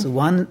students.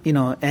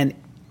 And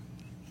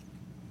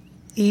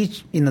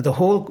each, the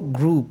whole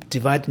group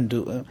divided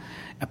into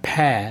a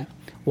pair.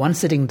 One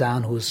sitting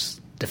down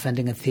who's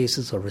defending a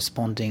thesis or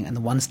responding, and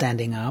the one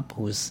standing up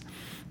who's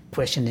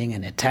questioning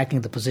and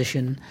attacking the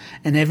position.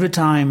 And every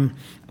time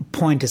a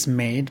point is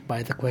made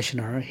by the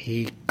questioner,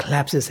 he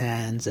claps his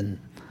hands and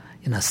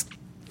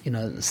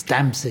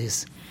stamps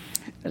his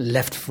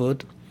left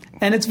foot.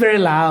 And it's very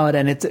loud,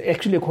 and it's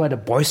actually quite a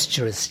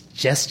boisterous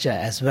gesture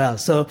as well.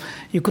 So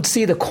you could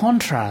see the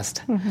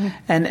contrast. Mm-hmm.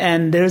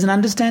 And there is an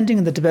understanding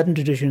in the Tibetan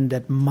tradition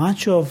that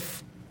much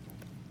of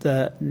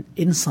the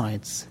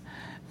insights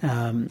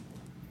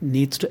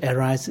needs to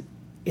arise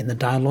in the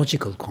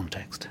dialogical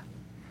context.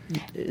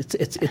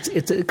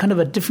 It's a kind of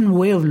a different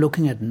way of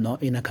looking at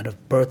a kind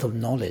of birth of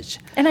knowledge.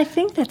 And I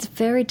think that's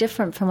very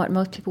different from what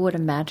most people would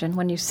imagine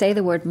when you say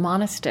the word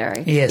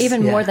monastery. Yes,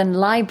 even more than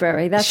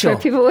library. That's where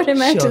people would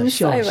imagine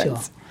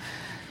silence.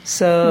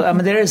 Sure.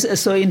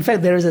 So in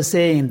fact there is a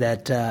saying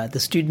that the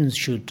students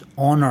should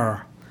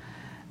honor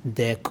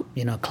their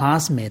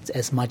classmates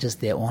as much as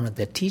they honor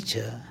their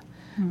teacher,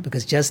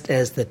 because just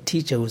as the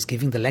teacher who's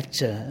giving the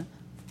lecture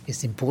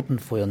is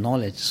important for your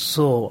knowledge,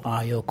 so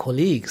are your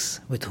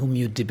colleagues with whom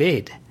you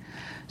debate.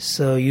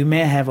 So you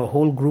may have a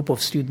whole group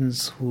of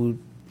students who,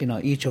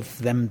 each of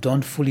them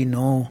don't fully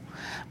know,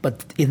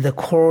 but in the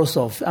course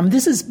of,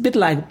 this is a bit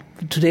like,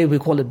 today we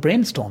call it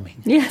brainstorming.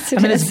 Yes,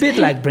 it's a bit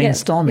like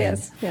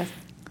brainstorming. Yes.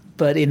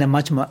 But in a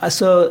much more,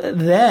 so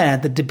there,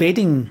 the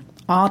debating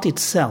art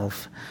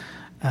itself,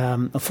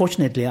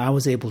 fortunately I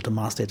was able to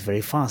master it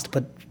very fast,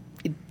 but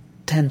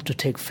tend to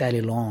take fairly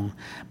long.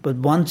 But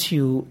once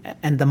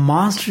and the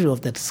mastery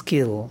of that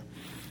skill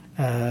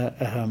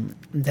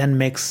then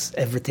makes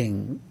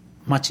everything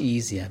much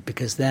easier,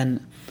 because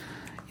then,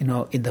 in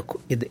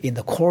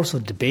the course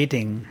of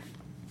debating,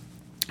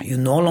 you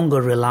no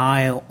longer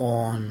rely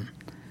on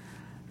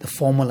the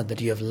formula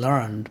that you have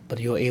learned, but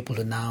you're able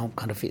to now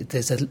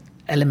there's an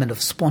element of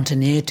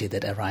spontaneity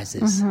that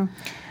arises,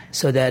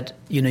 so that,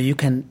 you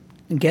can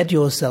get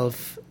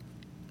yourself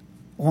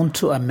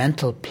onto a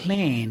mental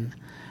plane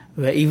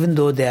where even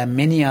though there are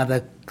many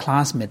other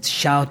classmates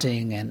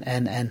shouting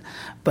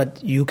but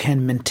you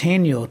can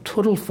maintain your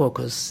total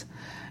focus,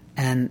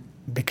 and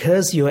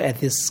because you're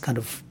at this kind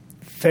of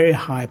very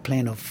high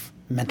plane of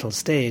mental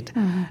state,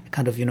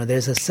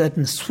 there's a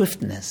certain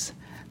swiftness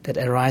that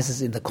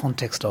arises in the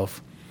context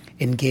of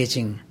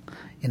engaging,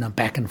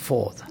 back and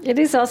forth. It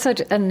is also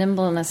a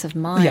nimbleness of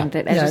mind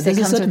that, as you say,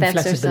 comes with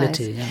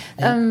exercise.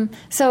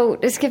 So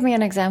just give me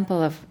an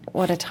example of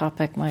what a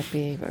topic might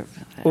be.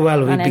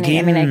 Well, we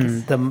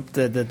begin,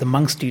 the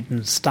monk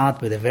students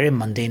start with a very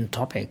mundane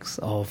topics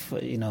of,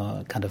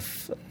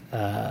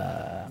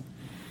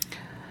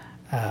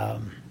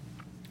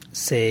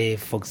 say,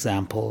 for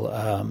example,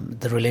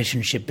 the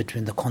relationship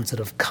between the concept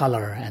of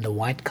color and a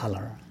white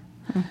color.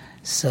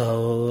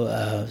 So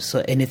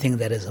anything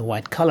that is a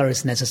white color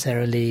is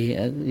necessarily,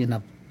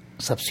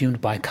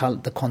 subsumed by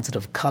the concept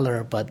of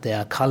color, but there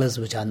are colors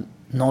which are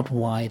not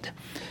white,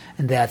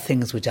 and there are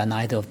things which are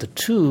neither of the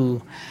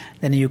two.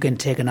 Then you can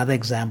take another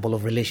example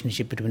of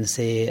relationship between,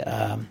 say,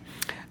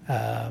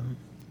 a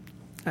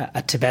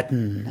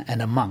Tibetan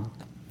and a monk.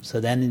 So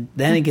then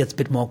it gets a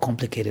bit more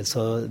complicated.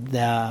 So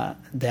there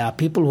are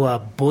people who are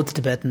both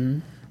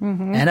Tibetan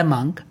and a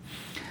monk,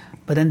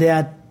 but then there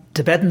are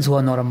Tibetans who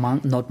are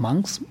not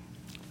monks.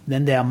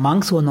 Then there are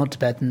monks who are not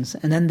Tibetans,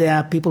 and then there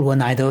are people who are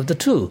neither of the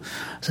two.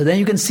 So then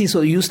you can see.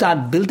 So you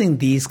start building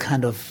these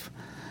kind of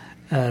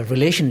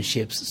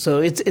relationships.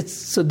 So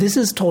so this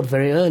is taught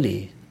very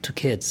early to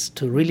kids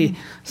to really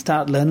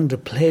start learning to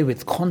play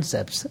with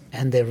concepts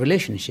and their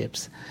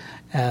relationships,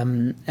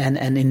 and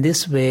in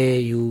this way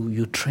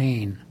you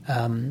train.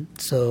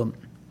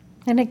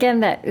 And again,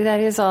 that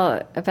is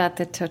all about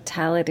the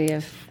totality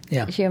of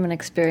human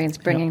experience,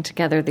 bringing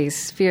together these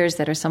spheres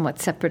that are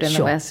somewhat separate in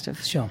the West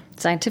of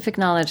scientific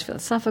knowledge,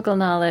 philosophical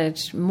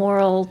knowledge,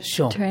 moral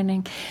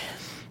training.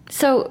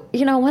 So,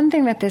 one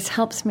thing that this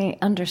helps me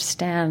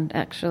understand,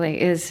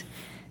 actually, is,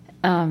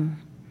 as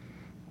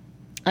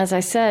I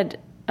said,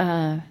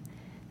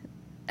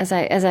 as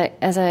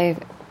I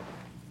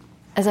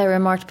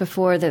remarked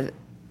before,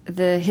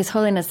 His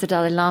Holiness the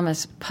Dalai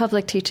Lama's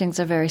public teachings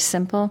are very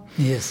simple.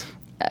 Yes.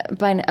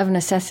 Of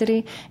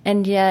necessity,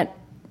 and yet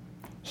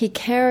he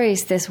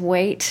carries this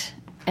weight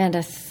and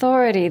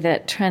authority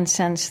that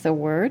transcends the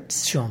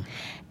words. Sure.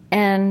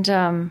 And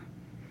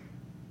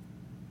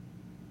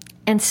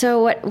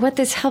so what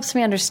this helps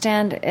me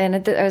understand,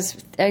 and I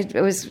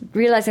was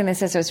realizing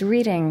this as I was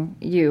reading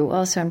you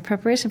also in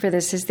preparation for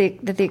this, is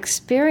that the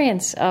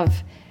experience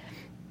of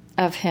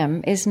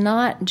him is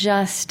not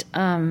just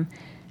of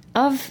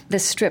the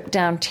stripped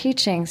down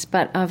teachings,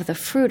 but of the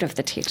fruit of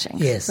the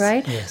teachings. Yes.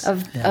 Right? Yes.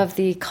 Of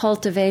the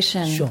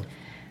cultivation.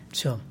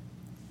 Sure.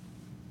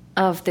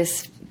 Of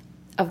this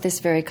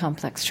very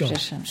complex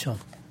tradition. Sure.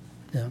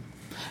 Yeah.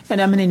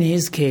 And I mean, in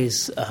his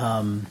case,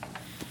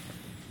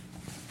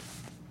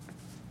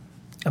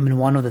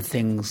 one of the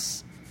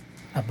things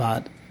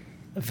about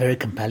a very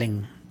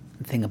compelling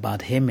thing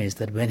about him is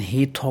that when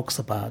he talks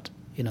about,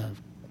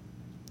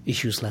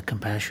 issues like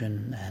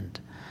compassion and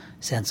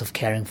sense of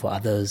caring for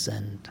others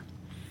and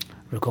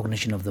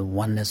recognition of the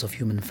oneness of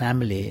human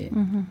family,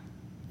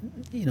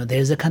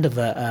 there's a kind of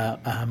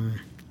a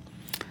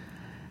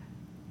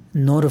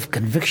note of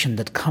conviction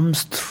that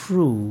comes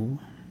through,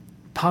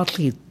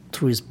 partly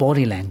through his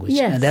body language,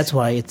 yes. and that's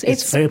why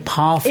it's very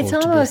powerful. It's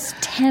almost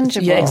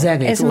tangible. Yeah,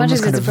 exactly. As it's much almost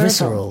as kind it's of verbal.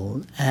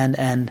 visceral,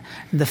 and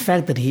the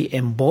fact that he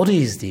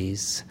embodies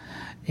these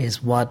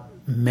is what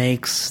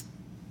makes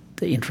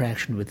the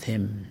interaction with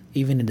him,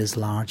 even in these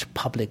large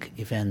public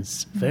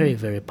events, very,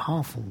 very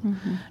powerful,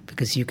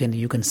 because you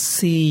can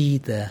see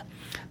the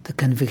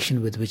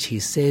conviction with which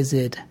he says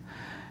it,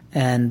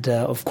 and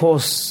of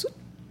course,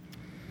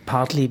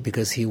 partly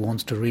because he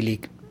wants to really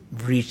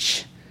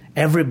reach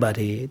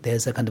everybody,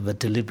 there's a kind of a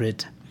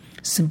deliberate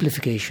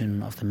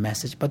simplification of the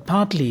message, but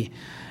partly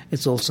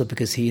it's also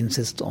because he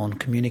insists on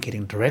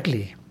communicating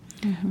directly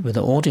with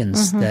the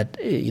audience, that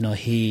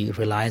he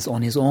relies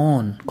on his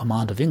own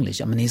command of English.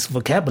 I mean, his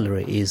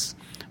vocabulary is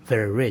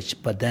very rich,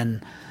 but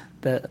then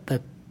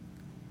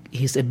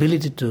his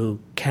ability to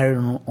carry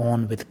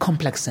on with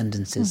complex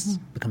sentences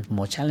becomes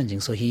more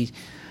challenging.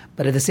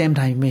 But at the same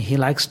time, he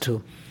likes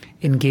to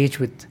engage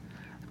with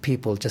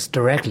people just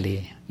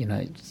directly,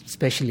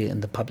 especially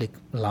in the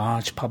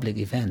large public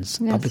events,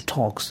 yes. public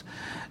talks.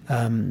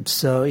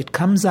 So it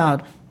comes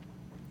out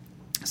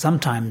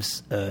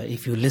sometimes,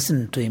 if you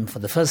listen to him for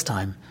the first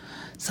time,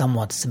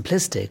 somewhat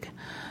simplistic.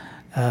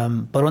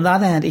 But on the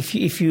other hand,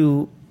 if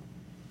you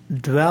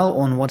dwell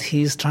on what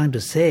he's trying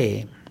to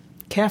say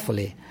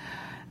carefully,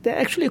 they're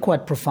actually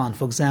quite profound.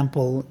 For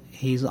example,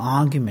 his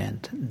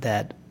argument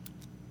that,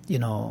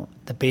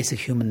 the basic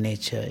human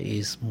nature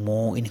is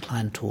more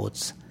inclined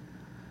towards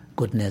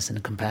goodness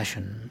and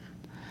compassion.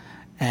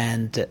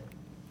 And,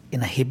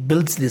 he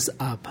builds this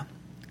up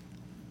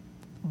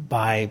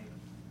by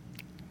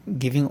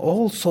giving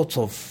all sorts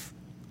of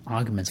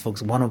arguments, for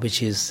example, one of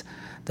which is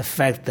the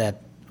fact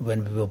that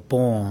when we were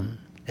born,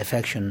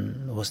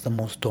 affection was the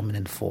most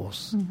dominant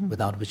force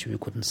without which we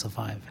couldn't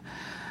survive.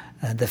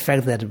 And the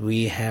fact that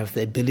we have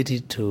the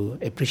ability to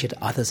appreciate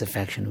others'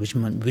 affection,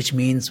 which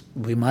means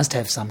we must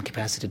have some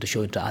capacity to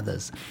show it to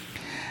others.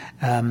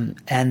 And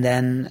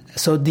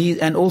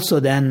also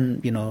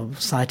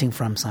citing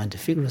from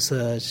scientific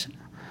research,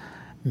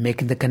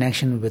 making the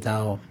connection with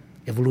our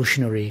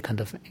evolutionary kind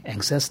of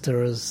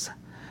ancestors,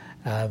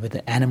 with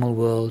the animal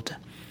world.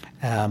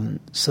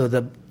 So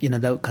the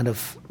kind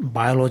of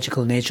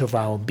biological nature of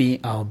our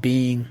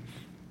being.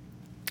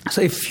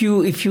 So if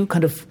you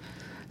kind of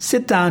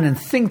sit down and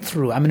think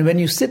through, when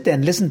you sit there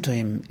and listen to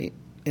him,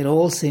 it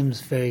all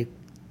seems very,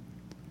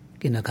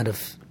 kind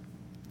of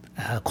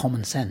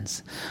common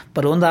sense.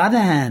 But on the other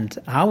hand,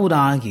 I would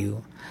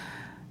argue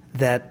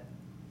that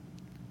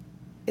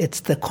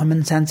it's the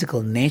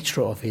commonsensical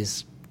nature of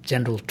his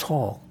general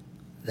talk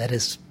that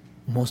is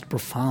most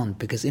profound,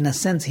 because in a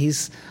sense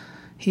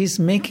he's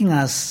making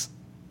us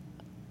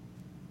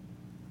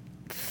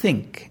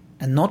think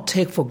and not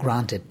take for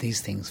granted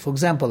these things. For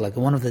example, like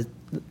one of the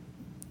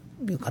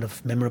kind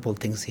of memorable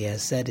things he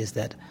has said is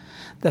that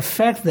the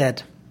fact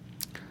that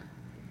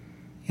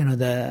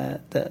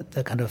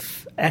the kind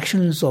of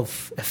actions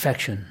of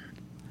affection,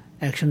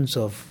 actions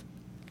of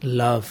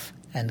love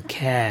and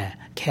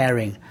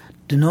caring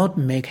do not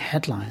make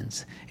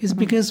headlines is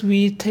because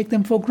we take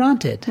them for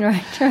granted.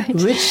 Right.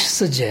 Which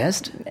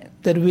suggests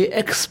that we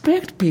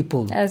expect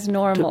people as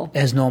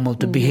normal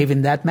to behave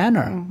in that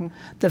manner.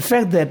 The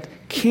fact that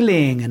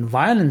killing and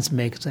violence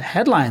makes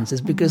headlines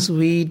is because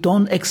we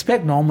don't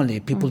expect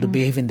normally people to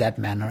behave in that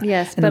manner.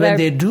 Yes, and when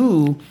they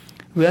do,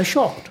 we are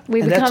shocked.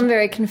 We become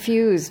very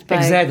confused by...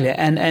 Exactly.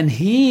 And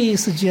he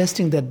is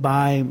suggesting that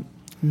by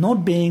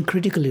not being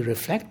critically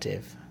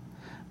reflective,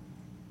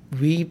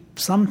 we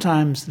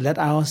sometimes let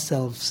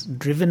ourselves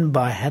driven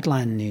by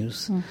headline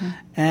news,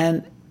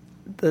 and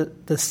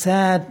the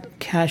sad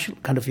casual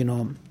kind of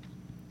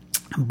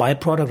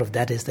byproduct of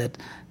that is that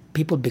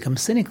people become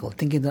cynical,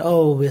 thinking that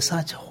we're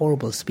such a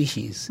horrible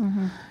species.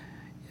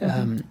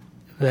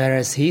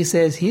 Whereas he's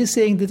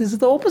saying that this is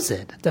the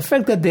opposite. The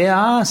fact that they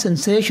are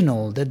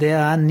sensational, that they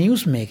are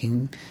news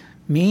making,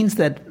 means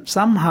that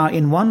somehow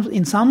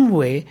in some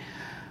way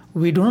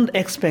we don't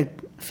expect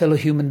fellow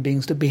human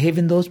beings to behave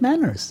in those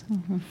manners.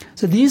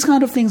 So these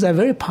kind of things are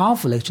very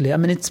powerful, actually.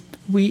 It's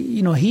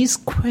he's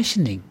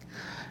questioning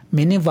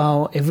many of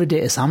our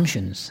everyday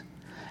assumptions,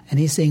 and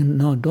he's saying,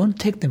 no, don't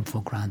take them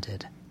for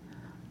granted.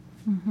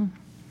 Mm-hmm.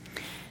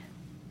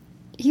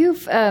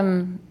 You've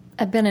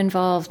been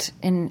involved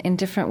in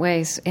different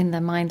ways in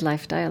the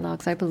mind-life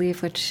dialogues, I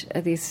believe, which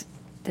are this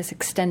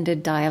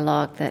extended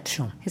dialogue that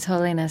Sure. His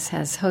Holiness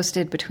has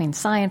hosted between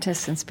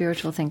scientists and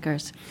spiritual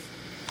thinkers.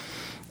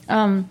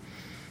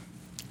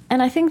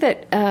 And I think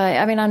that,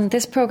 on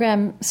this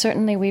program,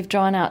 certainly we've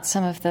drawn out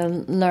some of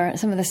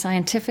the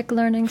scientific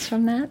learnings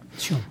from that.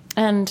 Sure.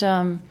 And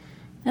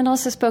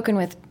also spoken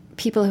with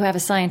people who have a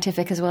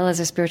scientific as well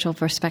as a spiritual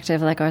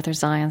perspective, like Arthur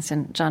Zients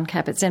and John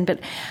Kabat-Zinn. But,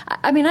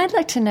 I'd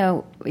like to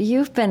know,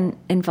 you've been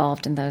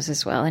involved in those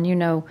as well, and you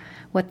know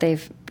what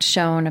they've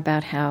shown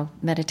about how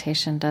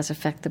meditation does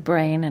affect the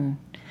brain. And,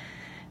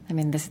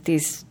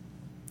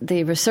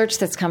 the research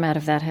that's come out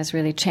of that has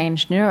really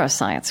changed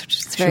neuroscience, which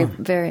is very, Sure.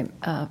 very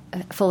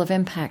full of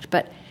impact.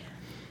 But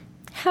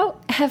how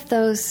have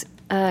those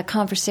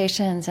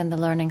conversations and the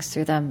learnings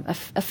through them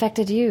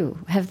affected you?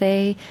 Have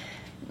they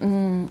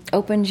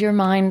opened your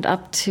mind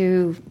up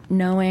to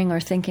knowing or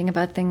thinking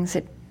about things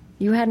that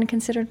you hadn't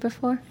considered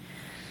before?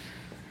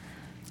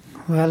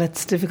 Well,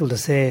 it's difficult to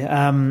say.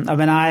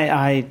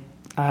 I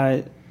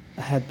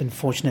had been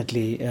fortunate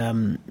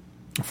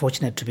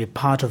to be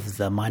part of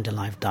the Mind and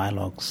Life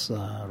dialogues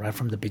right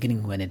from the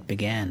beginning when it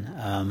began.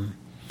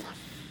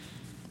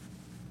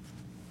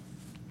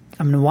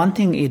 One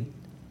thing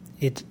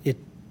it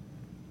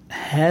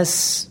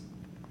has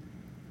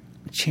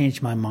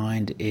changed my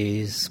mind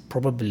is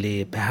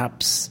probably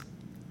perhaps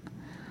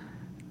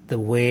the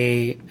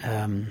way,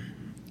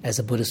 as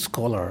a Buddhist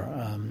scholar,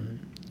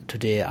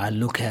 today I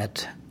look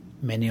at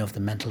many of the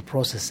mental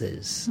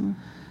processes.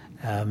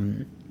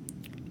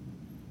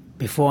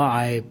 Before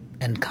I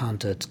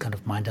encountered kind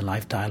of Mind and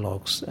Life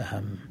dialogues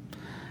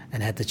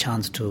and had the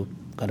chance to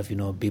kind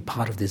of, be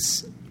part of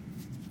this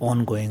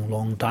ongoing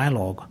long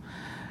dialogue,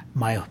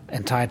 my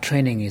entire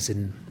training is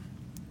in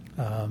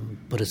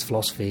Buddhist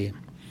philosophy.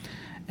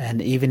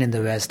 And even in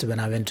the West, when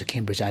I went to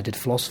Cambridge, I did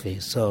philosophy.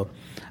 So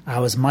I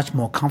was much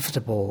more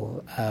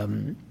comfortable,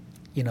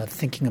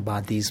 thinking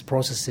about these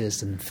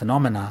processes and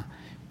phenomena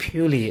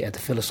purely at the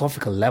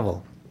philosophical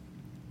level.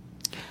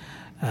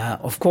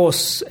 Of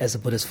course, as a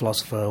Buddhist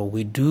philosopher,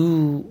 we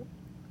do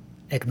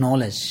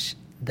acknowledge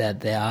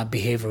that there are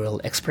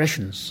behavioral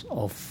expressions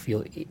of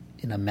your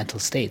mental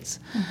states.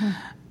 Mm-hmm.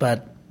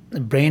 But the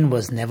brain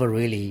was never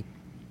really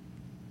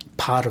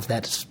part of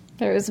that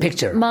there is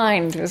picture.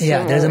 Mind.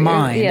 Yeah, there's a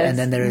mind, yes. and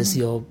then there is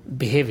your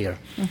behavior.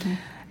 Mm-hmm.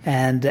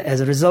 And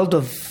as a result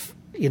of,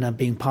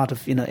 being part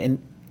of,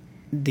 in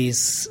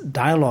these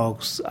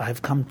dialogues,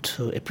 I've come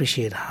to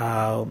appreciate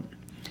how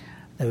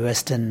the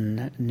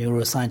Western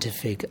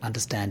neuroscientific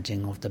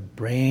understanding of the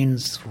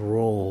brain's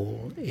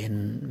role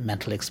in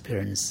mental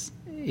experience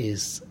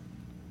is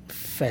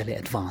fairly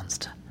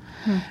advanced.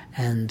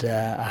 And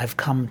I've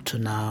come to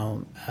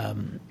now,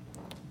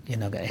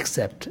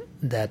 accept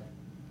that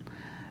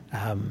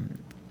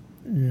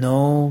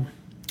no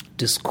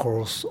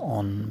discourse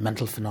on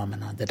mental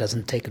phenomena that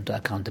doesn't take into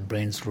account the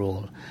brain's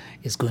role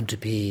is going to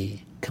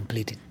be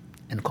complete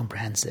and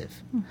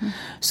comprehensive. Mm-hmm.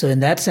 So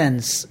in that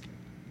sense,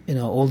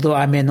 although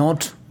I may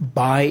not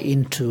buy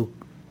into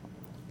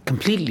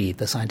completely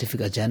the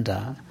scientific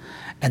agenda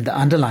and the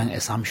underlying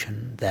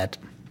assumption that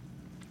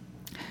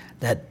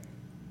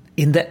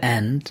in the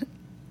end,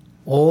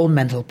 all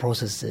mental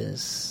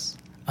processes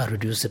are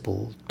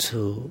reducible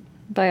to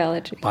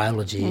biology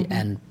mm-hmm.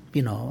 and,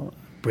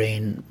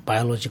 brain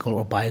biological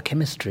or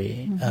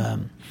biochemistry,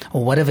 mm-hmm.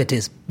 Or whatever it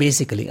is,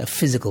 basically a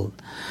physical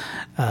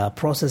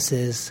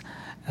processes,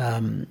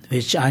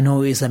 which I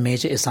know is a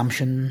major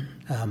assumption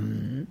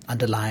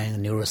underlying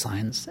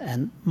neuroscience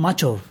and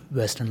much of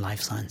Western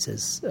life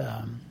sciences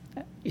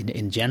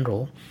in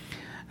general.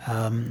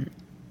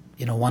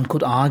 One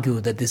could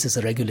argue that this is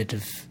a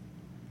regulative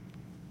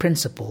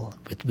principle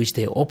with which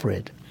they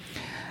operate.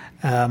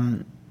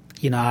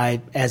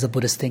 As a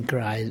Buddhist thinker,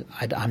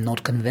 I'm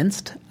not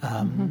convinced.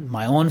 Mm-hmm.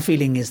 My own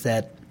feeling is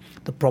that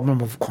the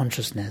problem of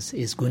consciousness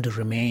is going to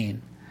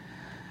remain.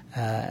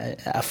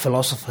 A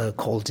philosopher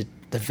called it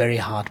the very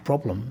hard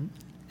problem.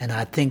 And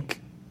I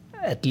think,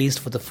 at least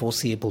for the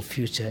foreseeable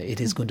future,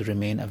 it is going to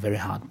remain a very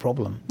hard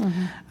problem.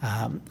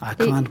 Mm-hmm. I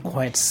can't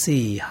quite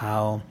see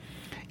how,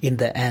 in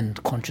the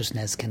end,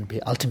 consciousness can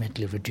be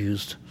ultimately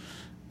reduced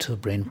to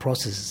brain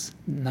processes.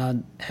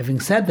 Now, having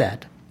said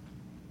that,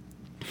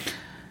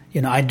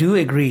 I do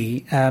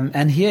agree,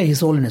 and here His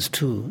Holiness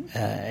too,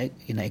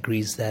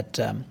 agrees that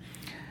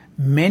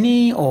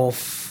many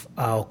of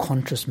our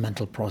conscious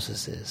mental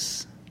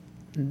processes,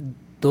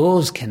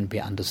 those can be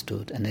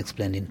understood and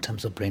explained in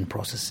terms of brain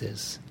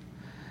processes.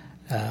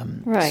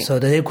 Right. So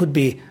that there could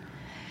be,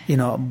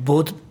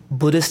 both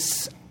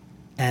Buddhists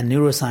and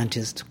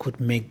neuroscientists could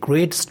make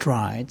great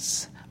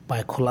strides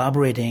by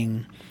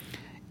collaborating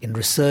in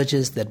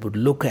researches that would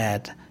look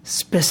at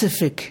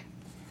specific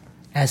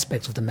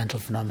aspects of the mental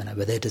phenomena,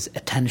 whether it is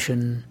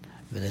attention,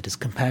 whether it is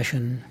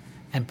compassion,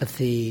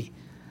 empathy,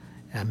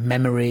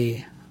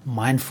 memory,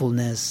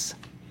 mindfulness,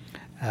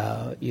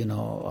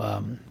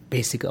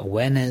 basic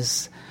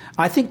awareness.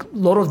 I think a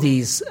lot of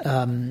these,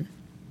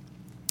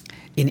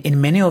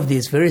 in many of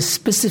these very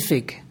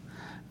specific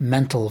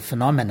mental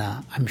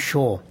phenomena, I'm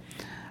sure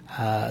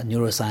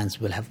neuroscience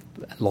will have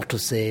a lot to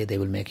say. They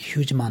will make a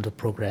huge amount of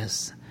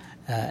progress,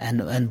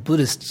 and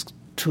Buddhists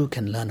too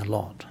can learn a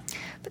lot.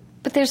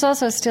 But there's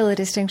also still a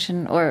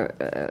distinction, or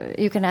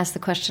you can ask the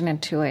question in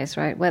two ways,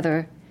 right?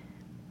 Whether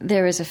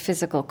there is a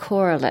physical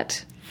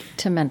correlate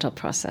to mental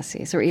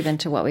processes, or even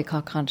to what we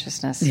call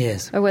consciousness,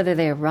 yes, or whether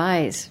they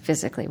arise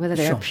physically, whether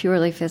they are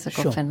purely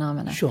physical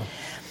phenomena. Sure.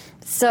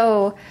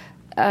 So,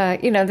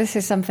 this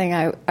is something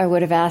I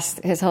would have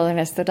asked His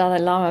Holiness the Dalai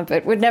Lama,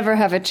 but would never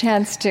have a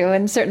chance to,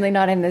 and certainly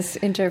not in this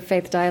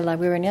interfaith dialogue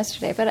we were in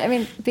yesterday. But I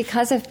mean,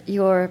 because of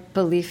your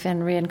belief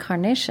in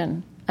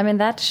reincarnation, I mean,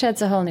 that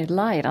sheds a whole new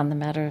light on the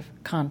matter of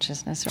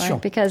consciousness,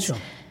 right? Because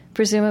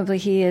presumably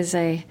he is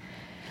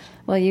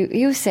well,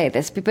 you say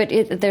this, but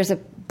there's a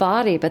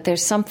body, but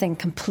there's something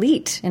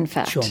complete, in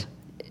fact,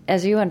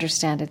 as you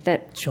understand it,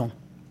 that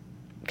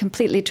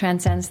completely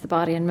transcends the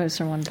body and moves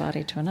from one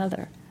body to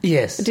another.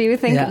 Yes. Do you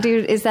think,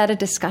 is that a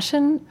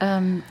discussion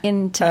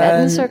in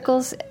Tibetan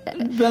circles?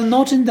 Well,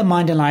 not in the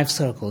mind and life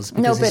circles.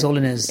 Because His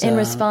Holiness, in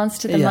response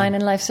to the mind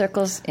and life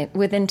circles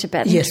within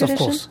Tibetan tradition?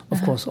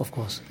 Yes, of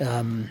course.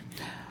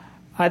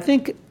 I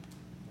think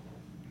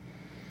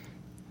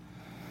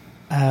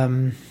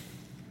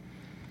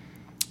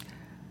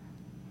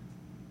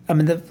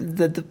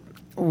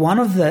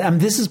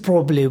this is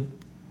probably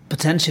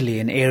potentially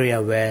an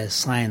area where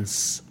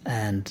science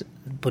and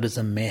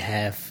Buddhism may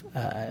have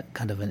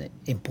kind of an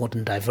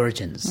important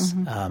divergence.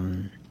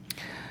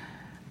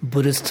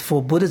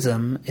 For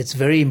Buddhism, it's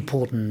very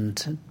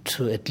important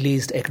to at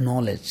least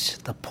acknowledge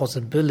the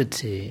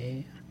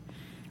possibility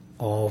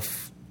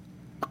of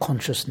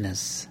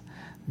consciousness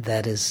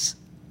that is,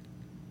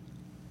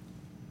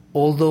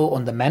 although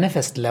on the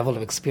manifest level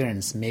of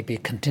experience may be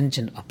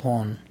contingent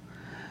upon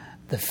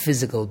the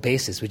physical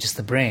basis, which is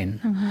the brain,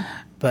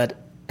 but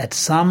at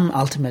some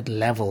ultimate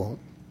level,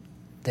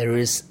 there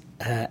is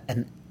a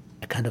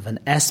kind of an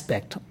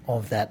aspect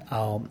of that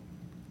our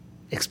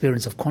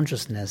experience of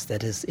consciousness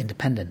that is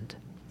independent.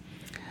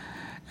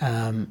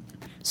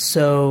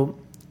 So,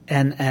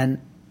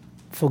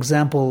 for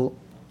example,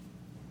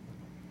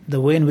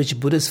 the way in which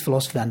Buddhist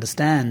philosophy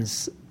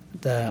understands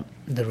the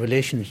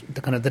relation,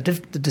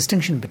 the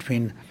distinction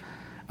between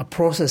a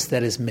process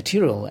that is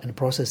material and a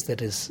process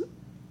that is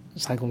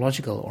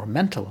psychological or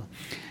mental,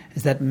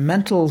 is that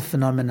mental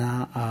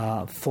phenomena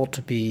are thought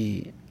to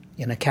be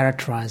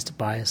characterized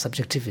by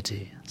subjective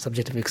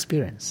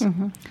experience.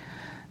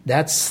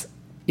 That's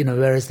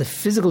whereas the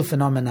physical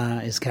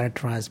phenomena is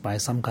characterized by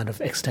some kind of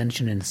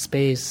extension in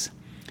space,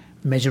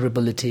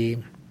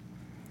 measurability,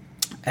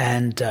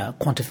 and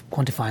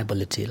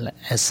quantifiability,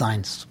 as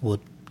science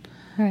would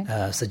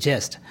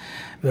suggest.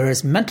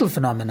 Whereas mental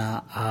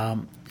phenomena,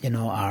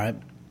 are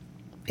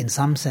in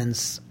some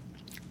sense,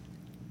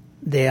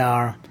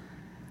 their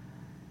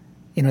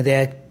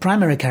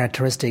primary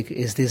characteristic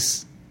is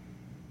this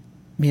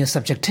mere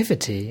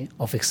subjectivity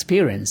of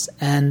experience.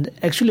 And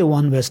actually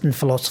one Western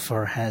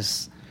philosopher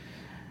has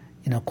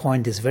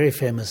coined this very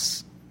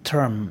famous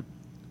term,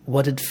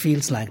 what it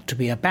feels like to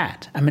be a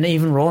bat. I mean, I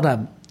even wrote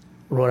a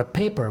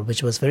paper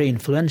which was very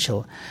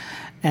influential.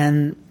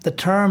 And the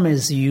term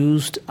is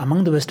used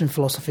among the Western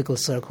philosophical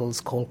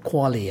circles called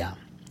qualia.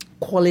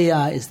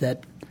 Qualia is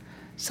that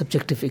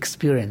subjective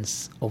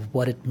experience of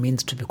what it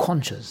means to be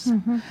conscious.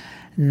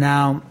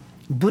 Now,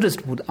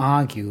 Buddhists would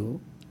argue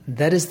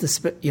that is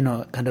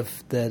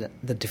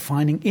the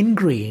defining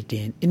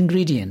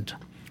ingredient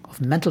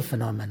of mental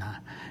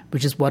phenomena,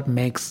 which is what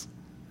makes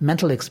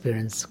mental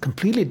experience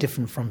completely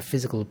different from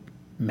physical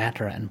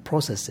matter and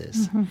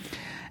processes.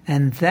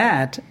 And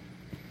that,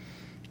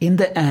 in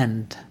the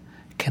end,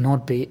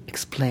 cannot be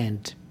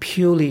explained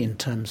purely in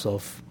terms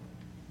of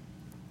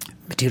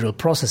material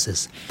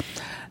processes.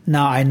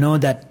 Now, I know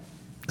that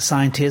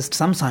some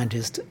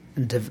scientists,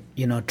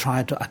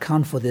 try to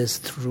account for this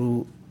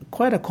through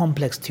quite a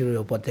complex theory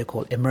of what they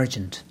call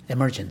emergence.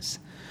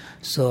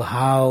 So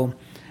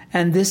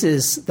and this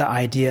is the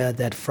idea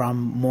that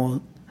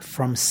from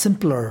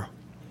simpler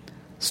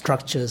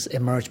structures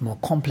emerge more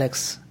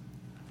complex,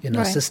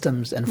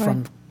 systems, and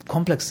from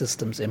complex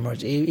systems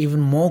emerge even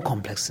more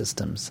complex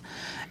systems.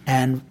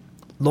 And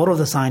a lot of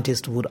the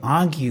scientists would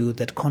argue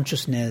that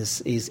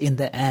consciousness is, in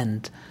the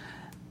end,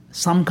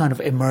 some kind of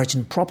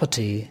emergent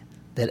property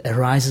that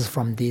arises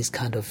from these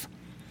kind of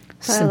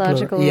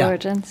biological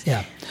origins.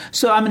 Yeah.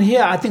 So,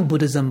 here I think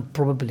Buddhism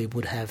probably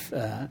would have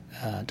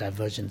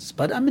divergence.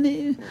 But,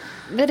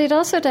 But it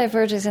also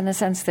diverges in the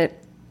sense that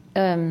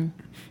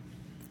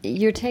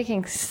you're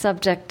taking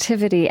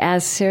subjectivity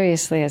as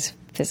seriously as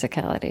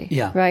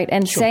physicality, right?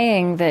 And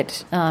saying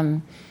that...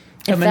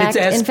 In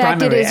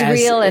fact, it is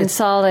real and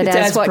solid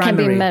as what can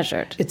be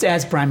measured. It's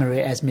as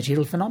primary as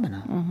material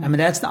phenomena.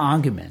 That's the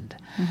argument.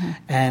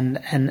 And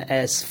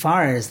as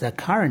far as the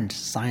current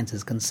science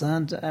is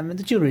concerned,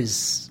 the jury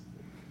is,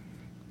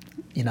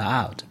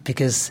 out.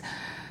 Because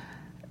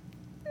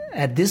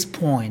at this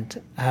point,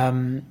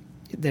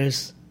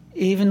 there's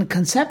even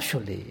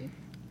conceptually,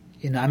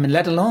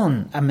 let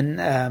alone,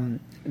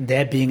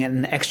 there being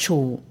an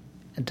actual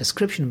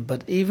description,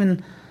 but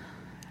even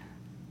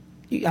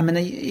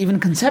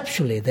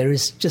conceptually, there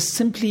is just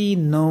simply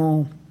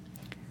no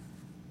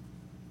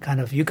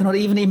you cannot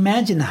even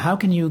imagine how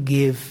can you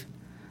give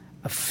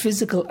a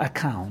physical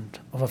account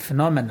of a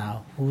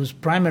phenomena whose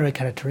primary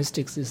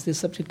characteristics is this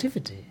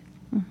subjectivity.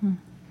 Mm-hmm.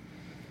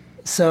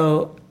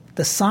 So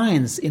the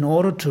science, in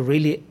order to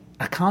really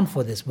account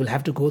for this, will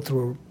have to go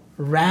through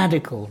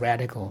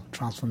radical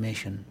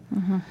transformation.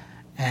 Mm-hmm.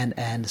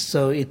 And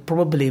so it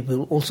probably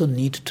will also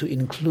need to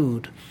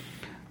include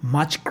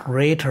much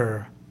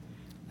greater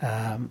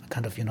and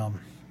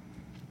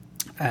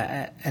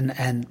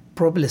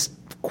probably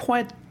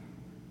quite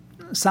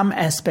some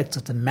aspects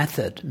of the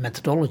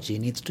methodology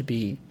needs to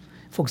be,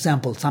 for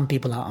example, some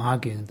people are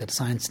arguing that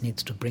science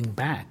needs to bring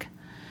back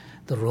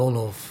the role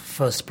of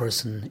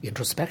first-person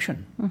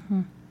introspection.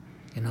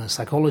 Mm-hmm.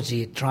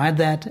 Psychology tried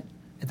that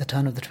at the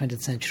turn of the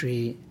 20th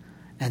century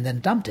and then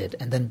dumped it,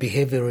 and then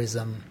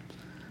behaviorism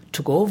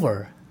took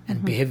over, and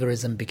mm-hmm.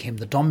 behaviorism became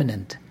the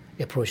dominant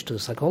approach to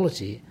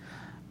psychology.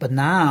 But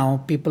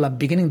now people are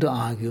beginning to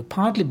argue,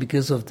 partly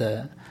because of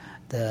the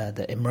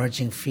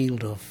emerging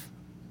field of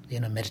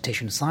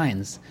meditation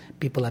science,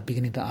 people are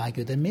beginning to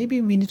argue that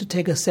maybe we need to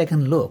take a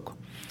second look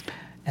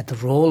at the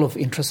role of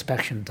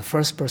introspection, the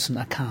first-person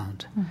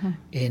account, mm-hmm.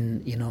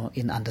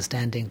 in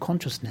understanding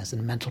consciousness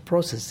and mental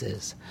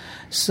processes.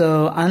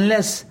 So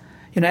unless,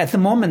 at the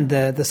moment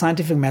the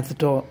scientific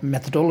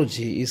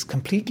methodology is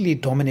completely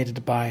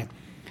dominated by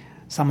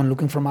someone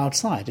looking from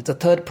outside. It's a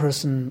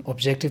third-person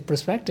objective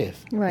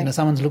perspective. Right.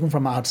 Someone's looking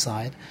from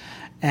outside.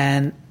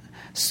 And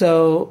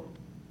so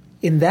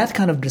in that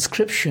kind of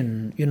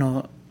description,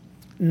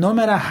 no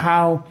matter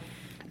how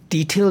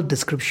detailed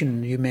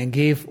description you may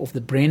give of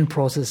the brain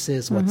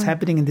processes, what's mm-hmm.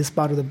 happening in this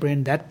part of the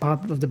brain, that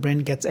part of the brain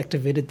gets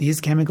activated, these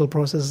chemical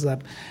processes are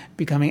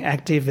becoming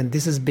active, and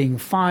this is being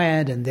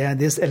fired, and there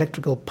this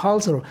electrical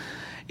pulse.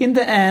 In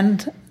the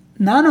end,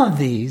 none of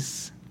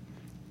these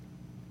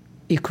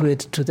equate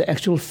to the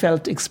actual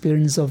felt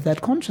experience of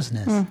that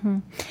consciousness. Mm-hmm.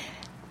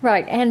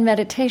 Right, and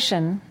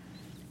meditation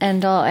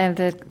and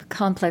the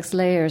complex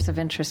layers of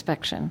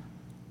introspection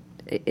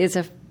is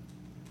a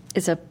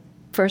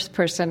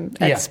first-person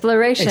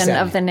exploration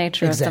of the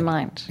nature of the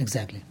mind.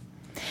 Exactly.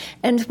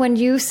 And when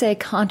you say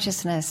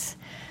consciousness,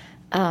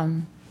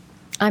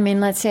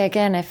 let's say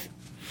again, if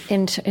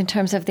in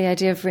terms of the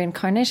idea of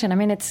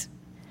reincarnation,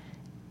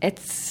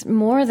 it's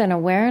more than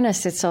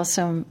awareness. It's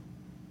also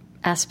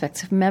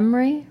aspects of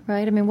memory,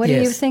 right? What do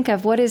you think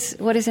of? What is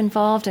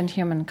involved in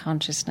human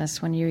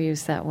consciousness when you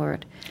use that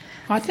word?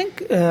 I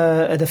think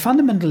at a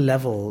fundamental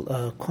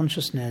level,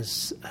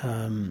 consciousness,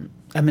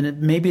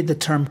 maybe the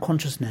term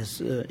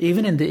consciousness,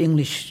 even in the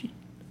English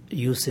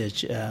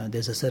usage,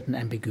 there's a certain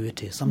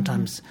ambiguity.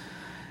 Sometimes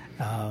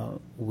mm-hmm.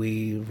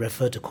 We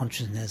refer to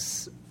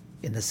consciousness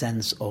in the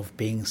sense of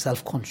being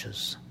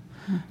self-conscious.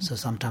 Mm-hmm. So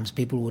sometimes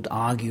people would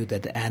argue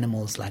that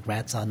animals like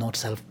rats are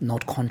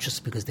not conscious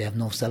because they have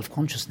no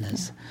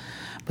self-consciousness. Yeah.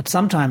 But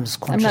sometimes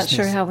consciousness... I'm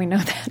not sure how we know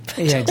that.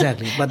 Yeah,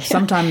 exactly. But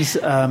sometimes...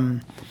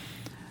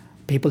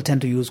 people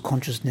tend to use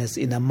consciousness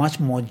in a much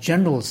more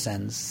general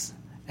sense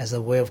as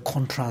a way of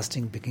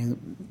contrasting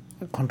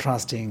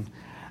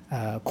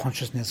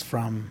consciousness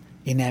from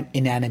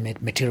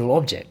inanimate material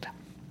object.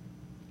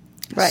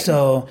 Right.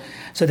 So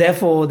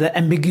therefore, the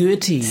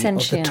ambiguity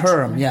sentient. Of the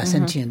term, Mm-hmm.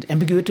 sentient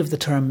ambiguity of the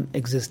term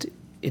exists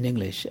in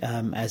English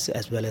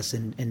as well as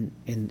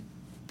in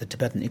the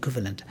Tibetan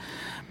equivalent.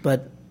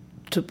 But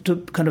to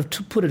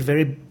put it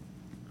very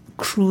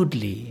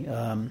crudely.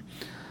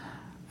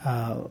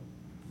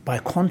 By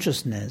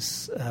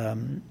consciousness,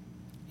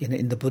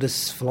 in the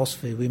Buddhist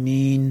philosophy, we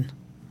mean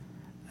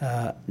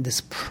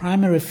this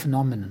primary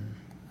phenomenon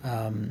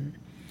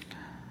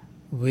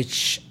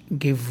which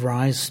give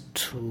rise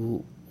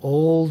to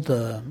all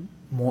the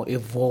more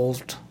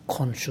evolved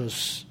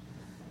conscious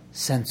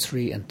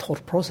sensory and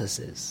thought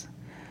processes.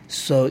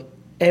 So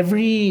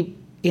every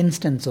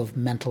instance of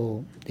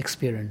mental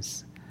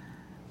experience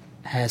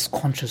has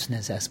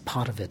consciousness as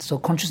part of it. So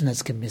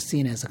consciousness can be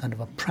seen as a kind of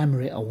a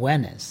primary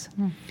awareness,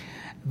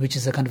 which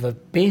is a kind of a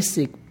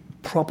basic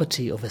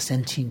property of a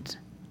sentient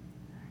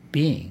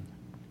being.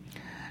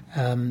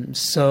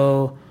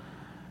 So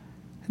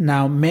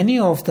now many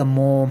of the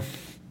more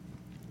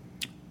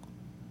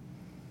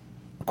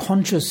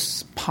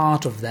conscious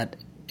part of that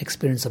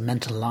experience of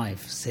mental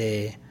life,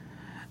 say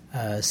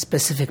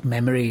specific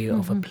memory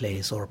of a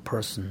place or a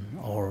person,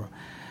 or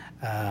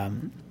a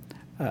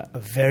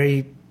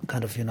very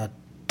kind of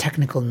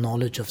technical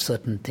knowledge of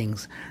certain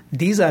things,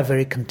 these are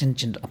very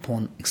contingent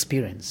upon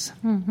experience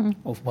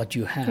of what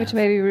you have. Which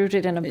may be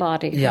rooted in a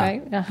body,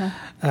 right?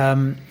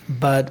 Uh-huh.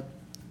 But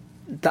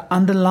the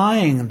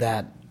underlying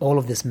that all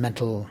of this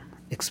mental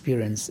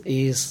experience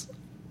is,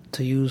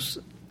 to use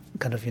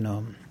kind of,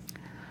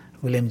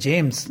 William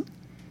James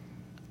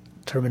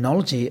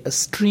terminology, a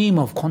stream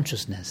of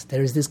consciousness.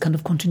 There is this kind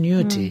of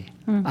continuity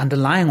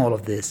underlying all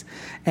of this.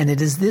 And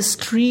it is this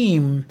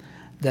stream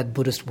that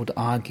Buddhists would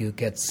argue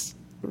gets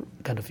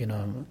kind of,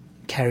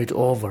 carried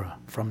over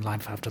from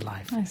life after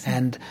life. I see.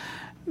 And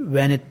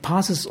when it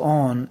passes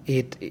on,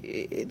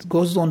 it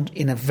goes on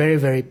in a very,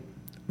 very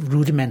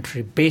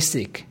rudimentary,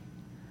 basic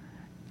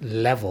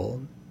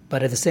level,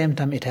 but at the same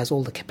time it has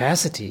all the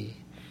capacity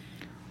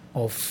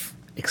of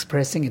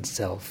expressing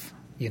itself,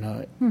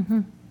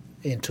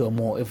 into a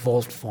more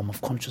evolved form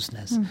of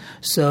consciousness.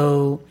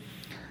 So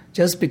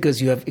just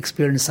because you have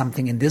experienced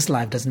something in this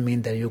life doesn't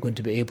mean that you're going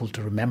to be able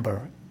to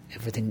remember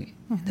everything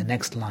in the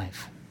next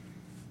life.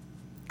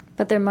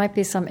 But there might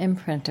be some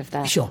imprint of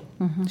that. Sure.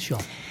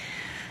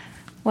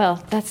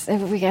 Well, I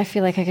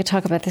feel like I could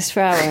talk about this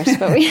for hours,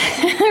 but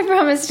I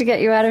promised to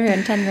get you out of here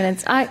in 10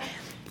 minutes. I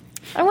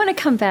want to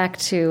come back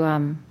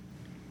to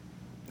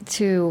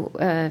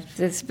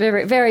this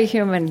very, very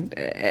human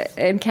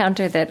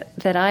encounter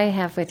that I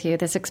have with you,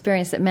 this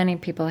experience that many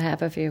people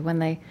have of you when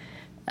they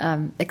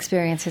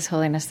experience His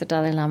Holiness the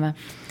Dalai Lama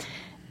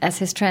as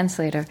his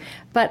translator.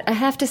 But I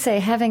have to say,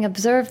 having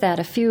observed that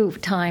a few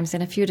times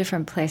in a few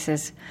different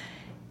places,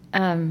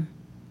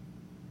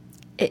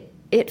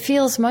 it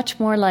feels much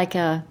more like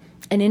an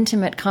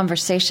intimate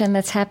conversation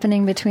that's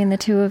happening between the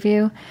two of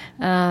you.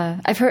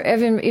 I've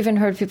even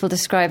heard people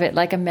describe it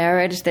like a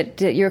marriage,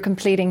 that you're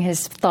completing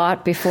his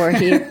thought before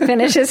he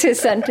finishes his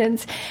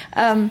sentence.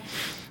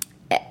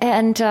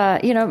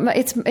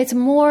 It's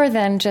more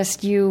than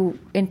just you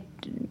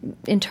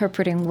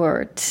interpreting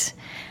words.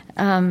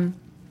 And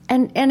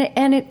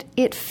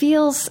it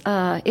feels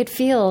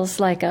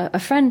like a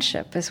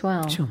friendship as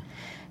well. Sure.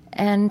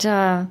 And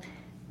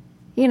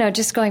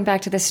just going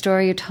back to the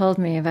story you told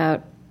me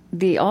about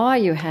the awe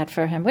you had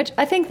for him, which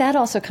I think that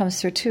also comes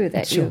through too.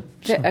 That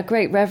a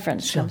great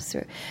reverence comes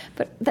through.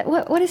 But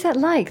what is that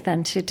like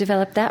then, to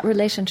develop that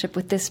relationship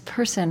with this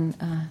person?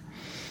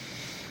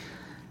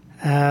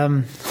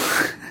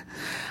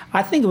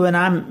 I think when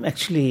I'm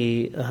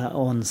actually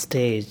on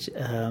stage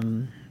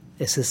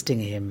assisting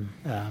him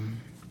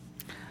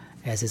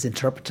as his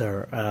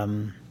interpreter,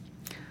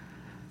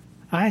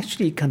 I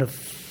actually kind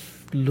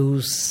of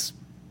lose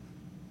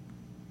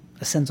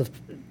the sense of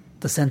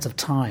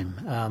time.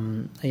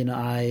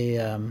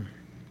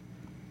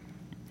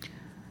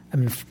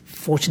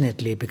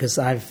 Fortunately, because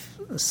I've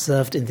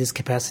served in this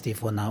capacity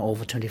for now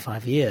over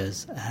 25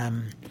 years,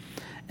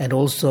 and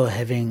also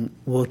having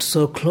worked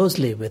so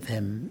closely with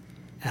him,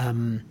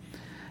 and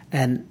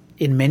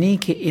in many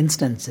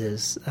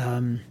instances,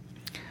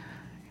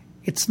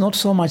 it's not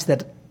so much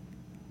that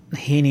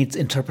he needs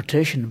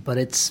interpretation, but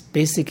it's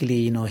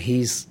basically,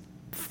 he's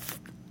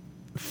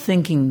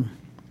thinking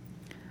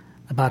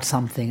about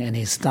something and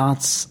he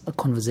starts a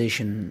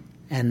conversation,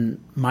 and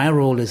my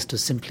role is to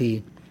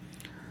simply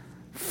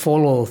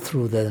follow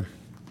through the,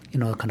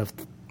 kind of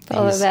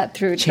follow that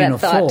through chain that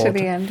of thought thought to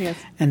the end. Yes.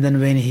 And then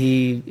when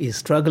he is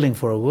struggling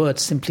for a word,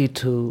 simply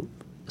to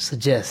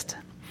suggest,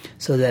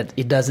 so that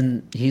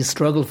his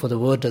struggle for the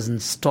word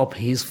doesn't stop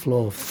his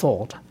flow of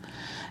thought.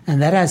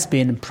 And that has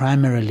been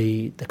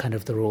primarily the kind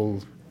of the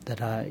role that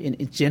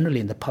generally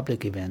in the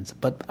public events.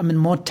 But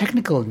more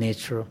technical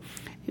nature,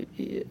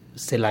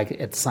 say like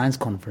at science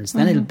conference,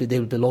 then there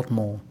will be a lot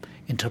more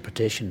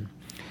interpretation.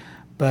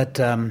 But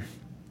in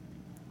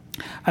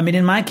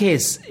my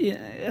case,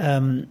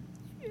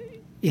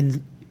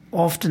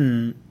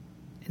 often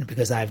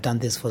because I've done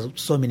this for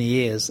so many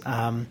years,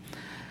 I'll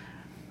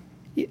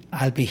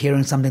be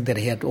hearing something that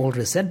he had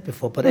already said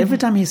before, but every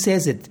time he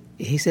says it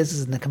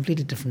in a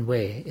completely different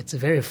way. It's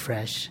very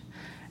fresh.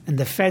 And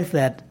the fact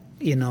that,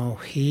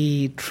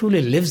 he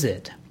truly lives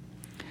it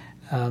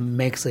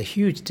makes a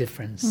huge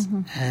difference.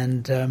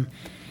 And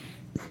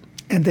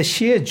the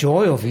sheer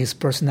joy of his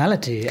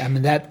personality,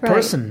 that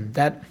person,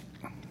 that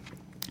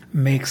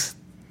makes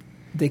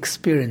the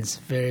experience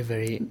very,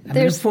 very...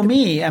 for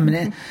me,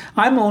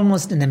 I'm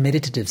almost in a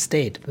meditative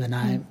state when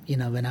I'm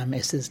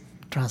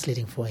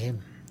translating for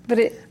him. But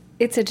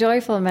it's a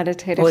joyful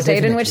meditative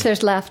state in which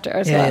there's laughter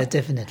as well. Yeah,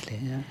 definitely.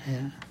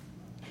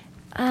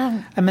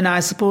 I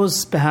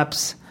suppose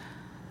perhaps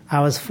I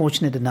was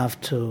fortunate enough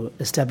to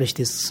establish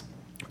this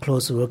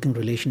close working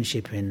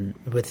relationship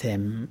with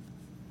him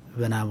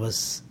when I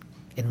was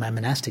in my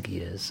monastic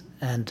years,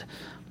 and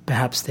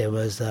perhaps there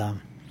was a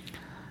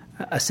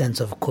sense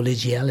of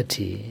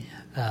collegiality,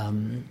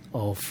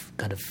 of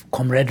kind of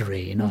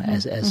camaraderie,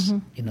 as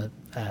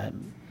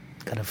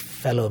kind of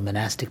fellow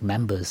monastic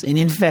members. And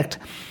in fact,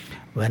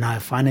 when I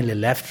finally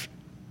left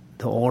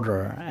the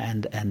order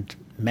and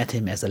met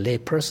him as a lay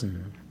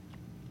person,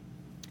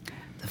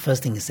 the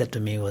first thing he said to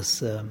me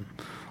was,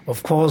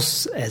 of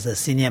course, as a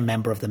senior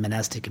member of the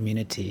monastic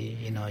community,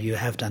 you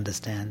have to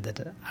understand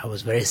that I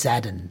was very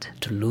saddened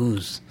to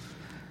lose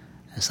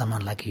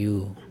someone like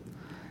you.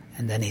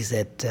 And then he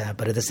said,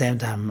 but at the same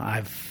time,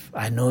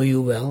 I know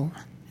you well,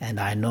 and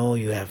I know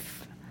you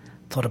have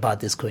thought about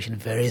this question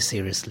very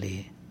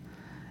seriously,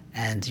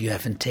 and you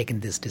haven't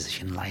taken this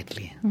decision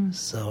lightly.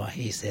 So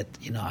he said,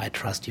 I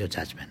trust your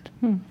judgment.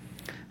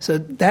 So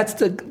that's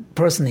the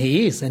person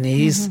he is. And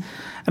he's,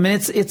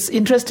 it's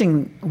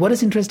interesting. What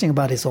is interesting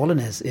about His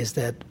Holiness is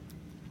that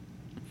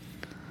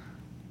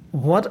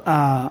what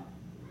are,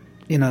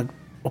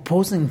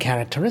 opposing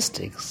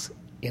characteristics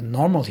in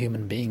normal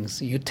human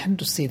beings, you tend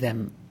to see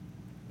them,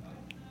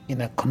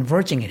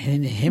 converging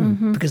in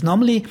him. Because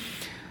normally,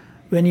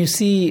 when you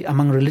see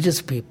among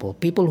religious people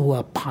who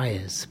are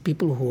pious,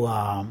 people who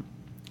are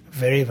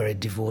very, very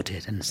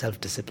devoted and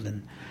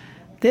self-disciplined,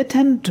 they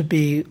tend to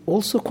be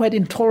also quite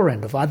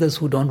intolerant of others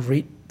who don't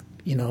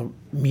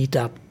meet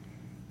up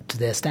to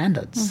their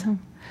standards.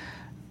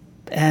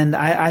 And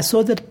I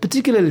saw that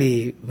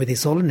particularly with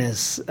His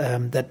Holiness,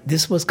 that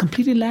this was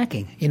completely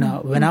lacking.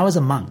 When I was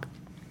a monk,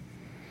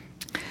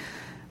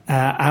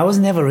 I was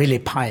never really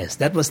pious.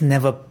 That was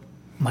never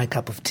my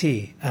cup of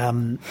tea.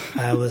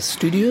 I was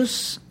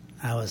studious,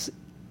 I was,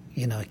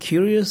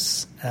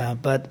 curious,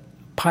 but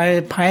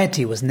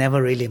piety was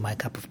never really my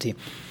cup of tea.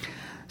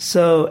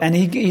 So, and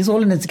His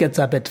Holiness gets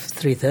up at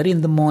 3:30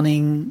 in the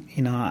morning.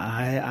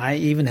 I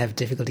even have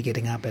difficulty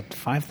getting up at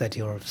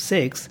 5:30 or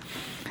 6.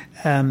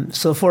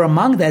 So for a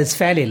monk, that is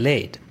fairly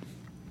late.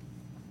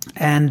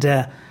 And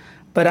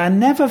but I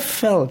never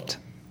felt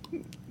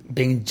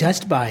being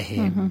judged by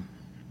him.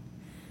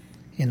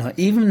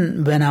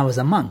 Even when I was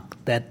a monk,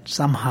 that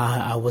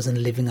somehow I wasn't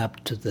living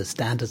up to the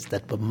standards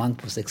that a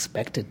monk was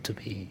expected to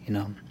be.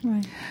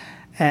 Right.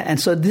 And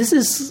so this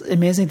is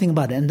amazing thing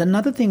about it. And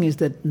another thing is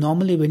that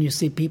normally when you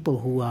see people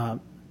who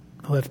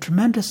have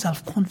tremendous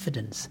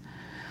self-confidence,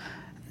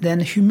 then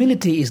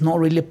humility is not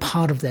really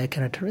part of their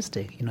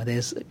characteristic.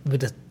 There's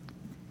with a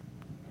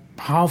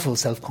powerful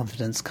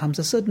self-confidence comes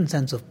a certain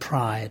sense of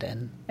pride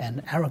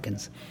and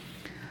arrogance.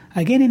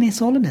 Again, in His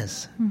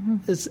Holiness,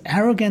 his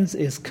arrogance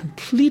is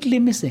completely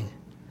missing.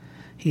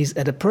 He's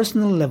at a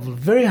personal level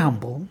very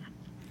humble,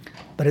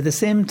 but at the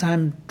same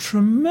time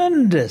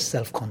tremendous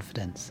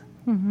self-confidence.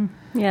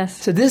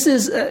 Yes. So this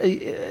is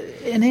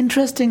an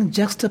interesting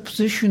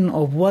juxtaposition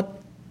of what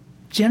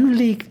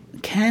generally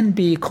can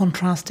be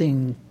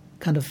contrasting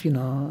kind of,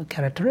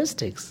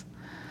 characteristics.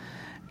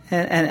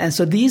 And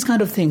so these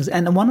kind of things,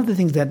 and one of the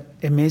things that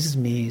amazes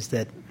me is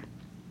that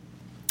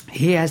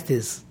he has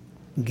this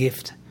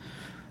gift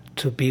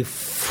to be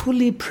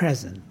fully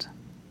present,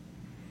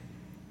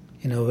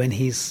 when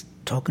he's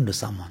talking to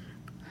someone.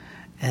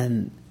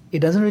 And it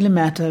doesn't really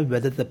matter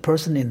whether the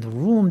person in the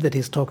room that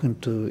he's talking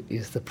to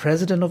is the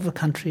president of the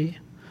country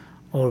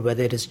or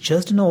whether it is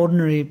just an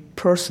ordinary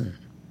person.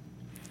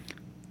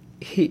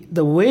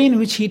 The way in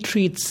which he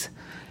treats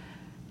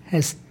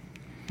has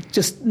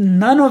just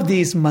none of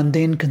these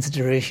mundane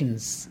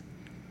considerations,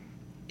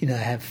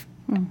 have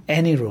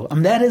any role.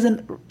 And that is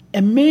an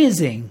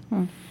amazing,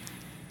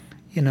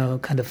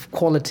 kind of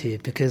quality,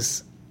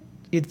 because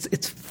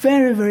it's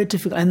very, very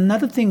difficult. And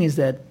another thing is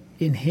that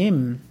in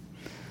him,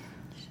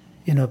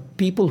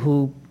 people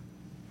who,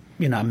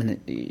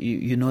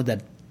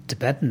 that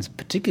Tibetans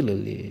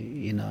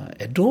particularly,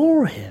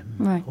 adore him,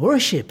 right,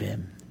 worship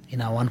him,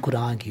 one could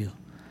argue.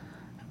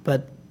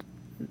 But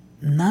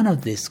none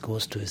of this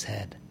goes to his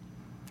head.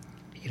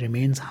 He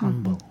remains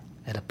humble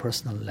at a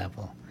personal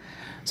level.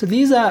 So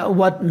these are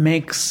what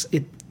makes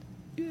it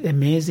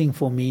amazing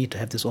for me to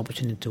have this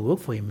opportunity to work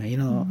for him.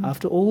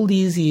 After all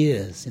these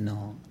years,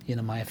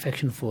 my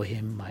affection for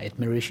him, my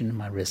admiration,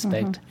 my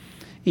respect,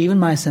 even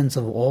my sense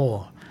of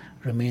awe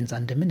remains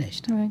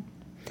undiminished. Right.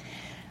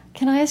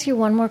 Can I ask you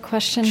one more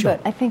question? Sure.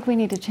 But I think we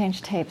need to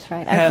change tapes,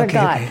 right?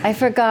 I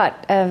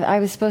forgot. I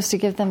was supposed to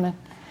give them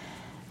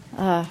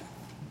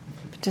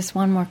just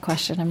one more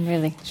question.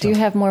 Sure. Do you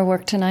have more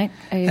work tonight?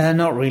 Are you...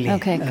 Not really.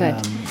 Okay,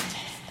 good.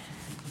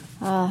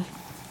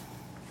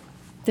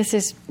 This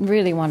is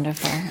really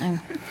wonderful.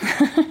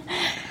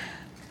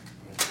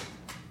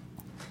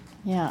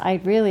 I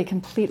really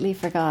completely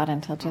forgot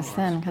until just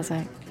then, because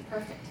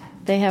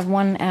they have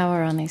 1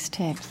 hour on these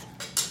tapes.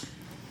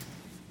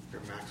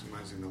 They're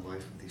maximizing the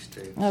life of these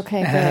tapes.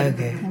 Okay, good.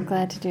 Okay. I'm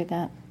glad to do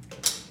that.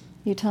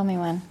 You tell me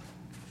when.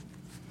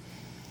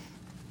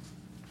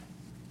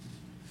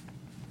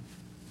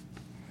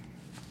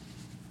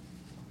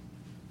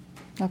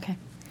 Okay.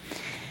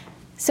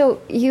 So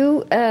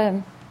you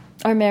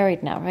are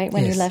married now, right?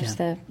 When Yes, you left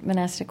the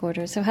monastic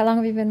order. So how long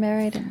have you been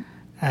married?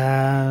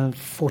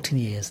 14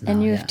 years now.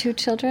 And you have 2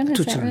 children, is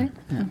Two that children,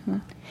 right? yeah.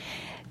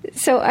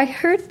 So I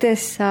heard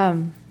this.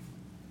 Where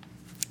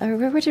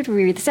did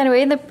we read this?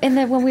 Anyway,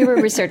 when we were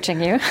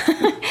researching you,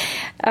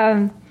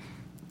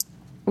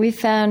 we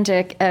found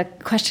a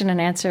question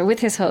and answer with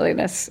His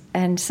Holiness,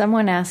 and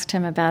someone asked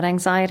him about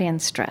anxiety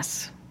and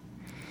stress,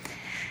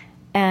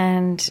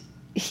 and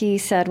he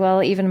said,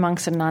 "Well, even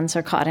monks and nuns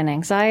are caught in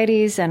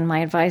anxieties, and my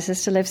advice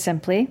is to live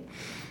simply."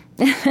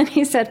 And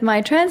he said,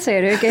 "My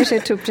translator, Geshe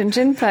Thupten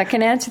Jinpa,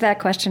 can answer that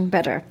question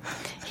better.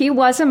 He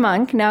was a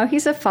monk, now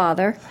he's a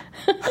father.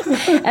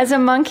 As a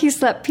monk, he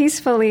slept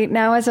peacefully.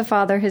 Now, as a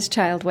father, his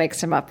child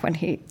wakes him up when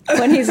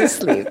he's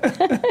asleep."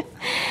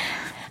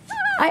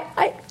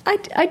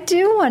 I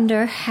do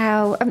wonder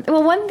how.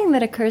 Well, one thing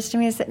that occurs to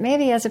me is that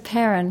maybe as a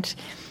parent,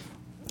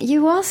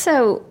 you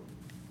also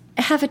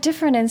have a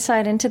different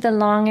insight into the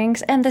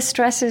longings and the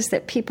stresses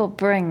that people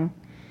bring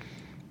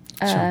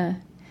Sure.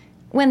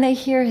 when they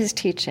hear his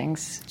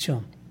teachings.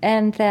 Sure.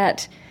 And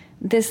that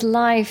this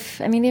life.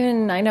 I mean,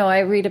 even I know I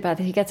read about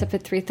that he gets up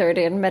at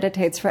 3:30 and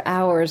meditates for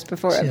hours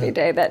before every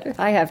day. That if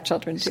I have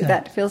children do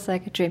that, it feels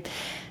like a dream.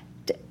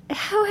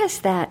 How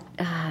has that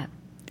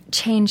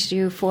changed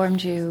you,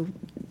 formed you,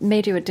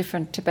 made you a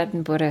different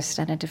Tibetan Buddhist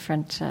and a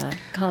different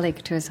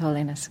colleague to His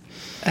Holiness?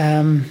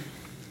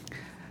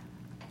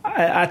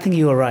 I think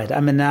you are right. I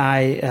mean,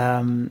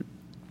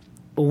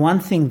 one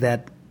thing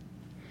that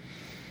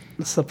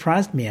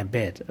surprised me a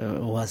bit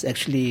was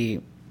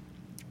actually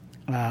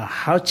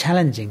how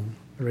challenging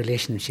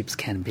relationships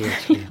can be.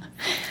 Actually,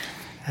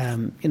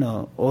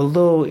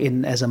 although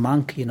as a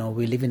monk,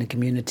 we live in a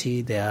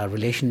community, there are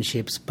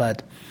relationships,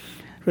 but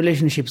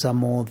relationships are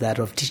more that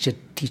of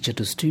teacher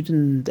to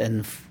student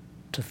and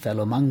to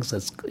fellow monks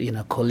as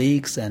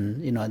colleagues,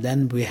 and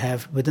then we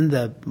have within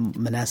the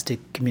monastic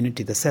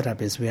community, the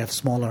setup is we have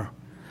smaller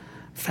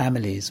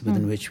families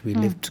within which we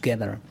live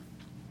together.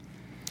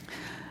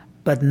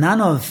 But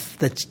none of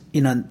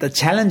the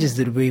challenges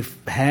that we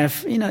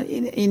have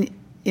in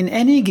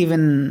any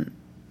given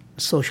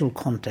social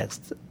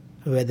context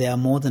where there are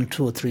more than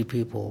 2 or 3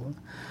 people,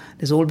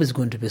 there's always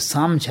going to be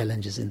some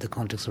challenges in the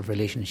context of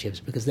relationships,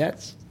 because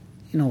that's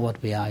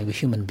what we are. We're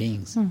human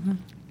beings. Mm-hmm.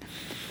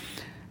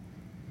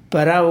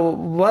 But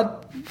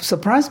what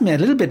surprised me a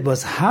little bit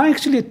was how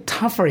actually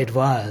tougher it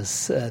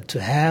was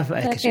to have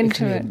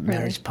actually a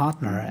marriage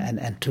partner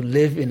and to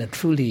live in a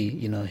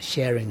truly,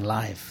 sharing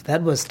life.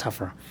 That was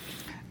tougher.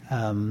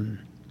 But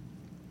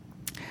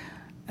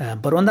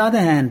on the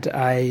other hand,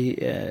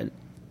 I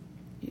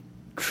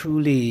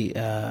truly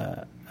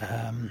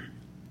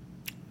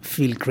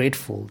feel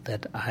grateful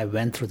that I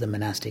went through the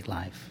monastic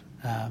life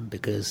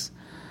because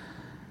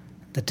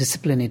the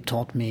discipline it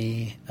taught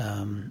me,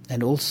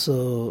 and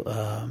also,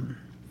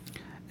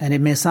 and it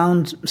may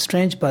sound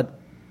strange, but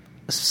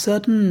a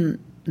certain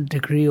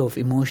degree of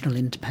emotional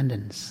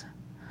independence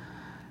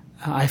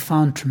I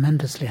found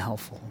tremendously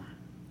helpful.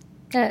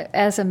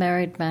 As a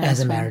married man. As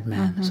a married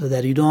man, so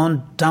that you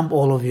don't dump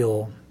all of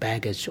your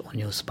baggage on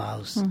your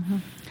spouse. Mm-hmm.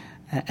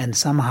 And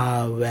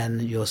somehow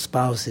when your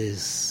spouse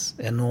is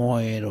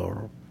annoyed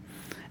or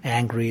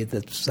angry,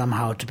 that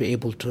somehow to be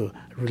able to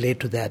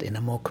relate to that in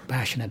a more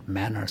compassionate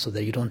manner so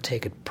that you don't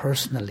take it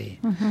personally.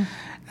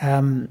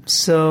 Mm-hmm.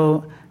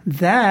 So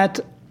that,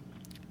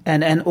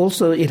 and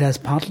also it has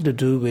partly to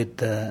do with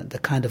the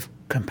kind of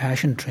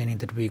compassion training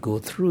that we go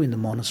through in the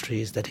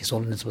monasteries that His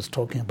Holiness was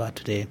talking about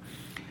today.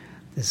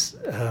 This,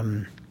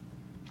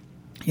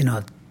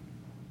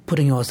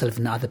 putting yourself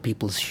in other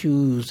people's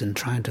shoes and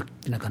trying to,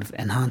 kind of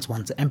enhance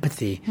one's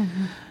empathy.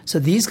 Mm-hmm. So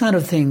these kind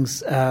of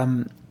things,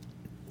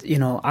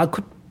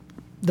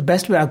 the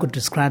best way I could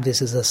describe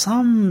this is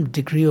some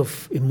degree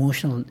of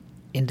emotional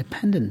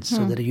independence,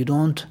 so that you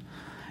don't,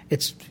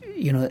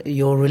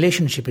 your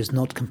relationship is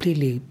not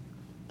completely,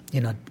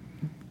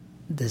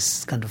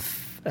 this kind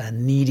of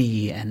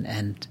needy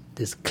and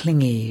this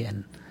clingy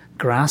and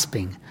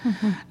grasping.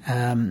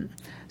 Mm-hmm.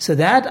 So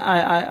that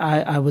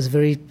I was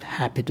very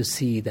happy to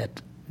see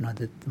that,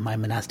 that my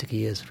monastic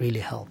years really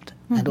helped.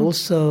 Mm-hmm. And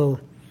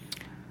also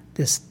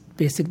this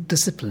basic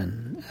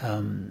discipline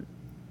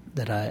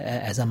that I,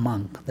 as a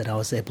monk, that I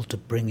was able to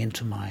bring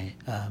into my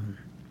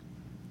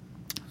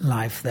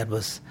life. That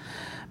was,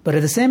 but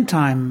at the same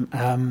time,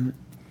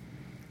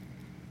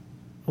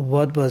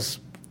 what was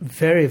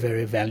very,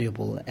 very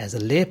valuable as a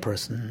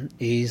layperson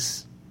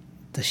is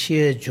the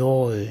sheer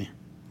joy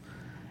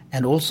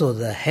and also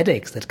the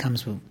headaches that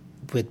comes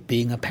with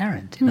being a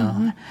parent,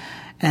 mm-hmm.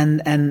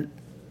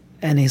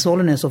 And His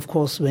Holiness, of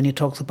course, when he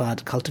talks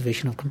about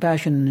cultivation of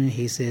compassion,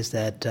 he says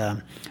that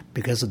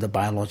because of the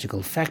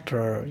biological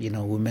factor,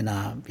 women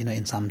are,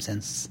 in some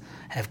sense,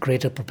 have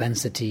greater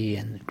propensity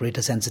and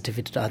greater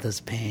sensitivity to others'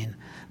 pain.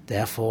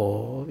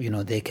 Therefore,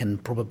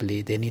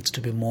 there needs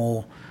to be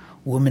more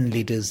women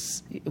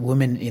leaders,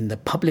 women in the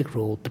public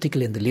role,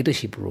 particularly in the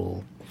leadership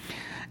role.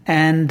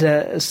 And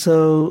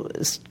so,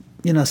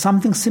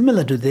 something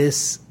similar to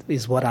this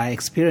is what I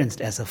experienced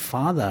as a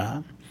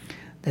father,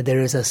 that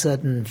there is a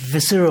certain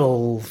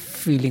visceral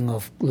feeling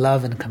of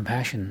love and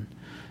compassion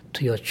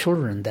to your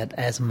children that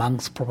as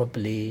monks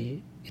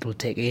probably it will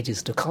take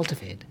ages to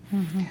cultivate.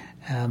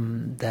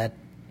 Mm-hmm. That,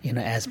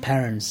 as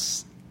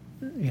parents,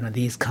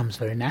 these comes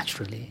very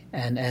naturally.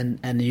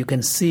 And you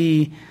can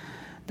see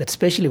that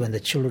especially when the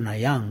children are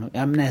young,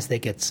 as they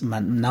get,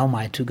 now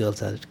my 2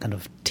 girls are kind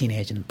of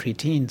teenage and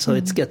preteen, so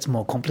it gets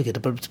more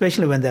complicated, but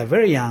especially when they're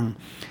very young,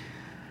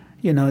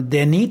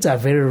 their needs are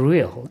very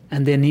real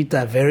and their needs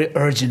are very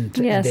urgent.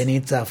 Yes. And their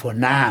needs are for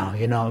now,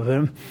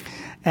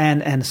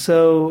 And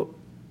so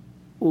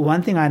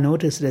one thing I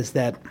noticed is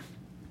that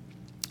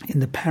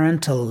in the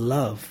parental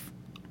love,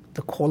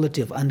 the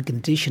quality of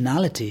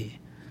unconditionality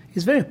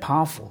is very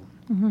powerful.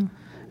 Mm-hmm.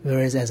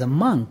 Whereas as a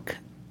monk,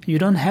 you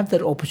don't have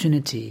that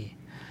opportunity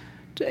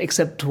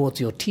except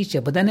towards your teacher.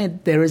 But then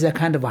there is a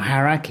kind of a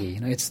hierarchy.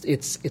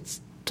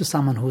 It's to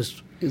someone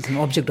who's an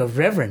object of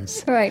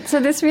reverence. Right. So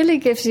this really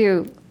gives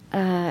you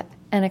an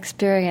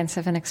experience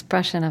of an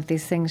expression of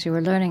these things you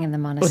were learning in the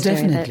monastery. Oh,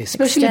 definitely.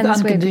 Especially the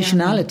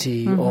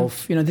unconditionality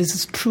of, this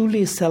is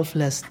truly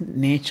selfless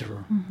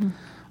nature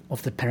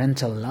of the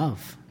parental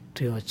love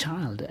to your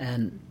child.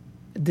 And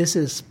this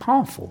is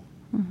powerful.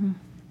 Mm-hmm.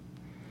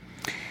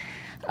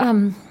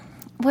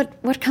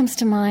 What comes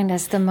to mind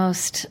as the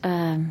most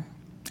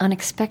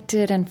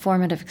unexpected and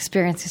formative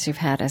experiences you've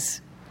had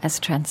as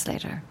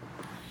translator?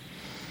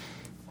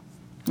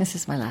 This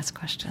is my last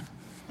question.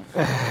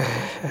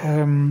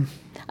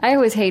 I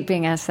always hate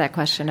being asked that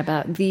question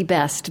about the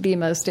best, the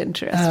most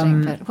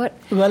interesting. But what?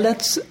 Well,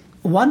 that's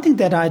one thing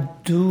that I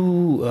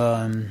do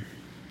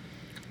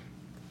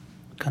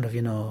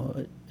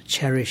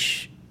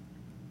cherish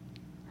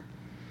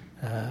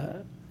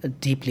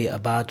deeply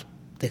about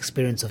the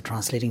experience of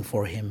translating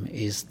for him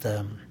is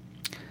the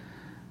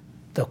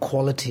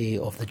quality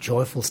of the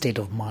joyful state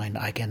of mind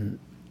I can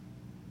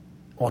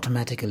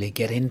automatically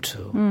get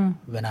into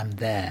when I'm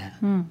there.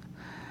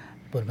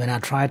 But when I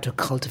try to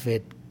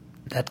cultivate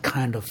that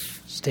kind of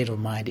state of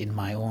mind in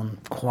my own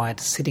quiet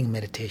sitting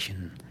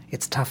meditation,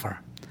 it's tougher.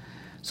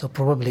 So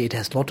probably it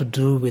has a lot to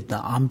do with the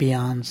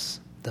ambience,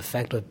 the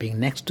fact of being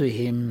next to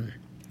him,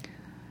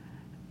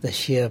 the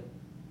sheer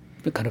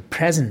kind of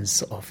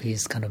presence of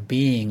his kind of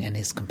being and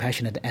his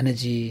compassionate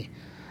energy,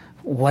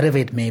 whatever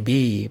it may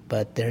be.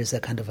 But there is a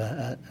kind of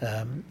a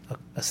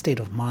state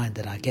of mind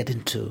that I get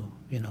into,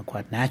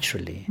 quite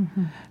naturally.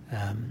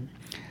 Mm-hmm.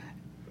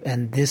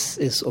 And this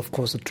is, of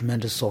course, a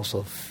tremendous source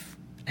of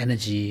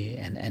energy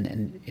and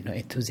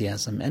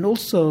enthusiasm. And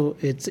also,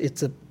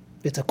 it's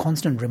a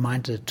constant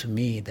reminder to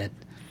me that,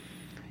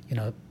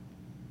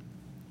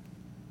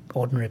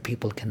 ordinary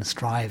people can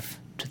strive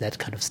to that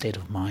kind of state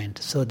of mind.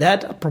 So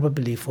that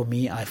probably, for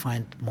me, I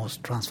find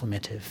most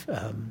transformative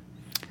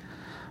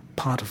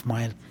part of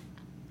my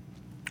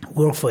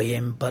work for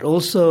him. But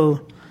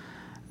also,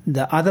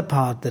 the other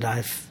part that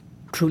I've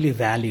truly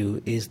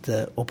value is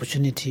the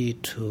opportunity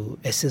to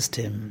assist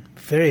him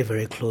very,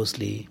 very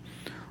closely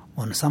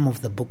on some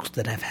of the books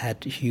that have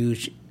had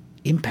huge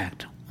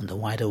impact on the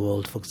wider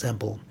world. For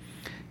example,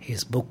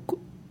 his book,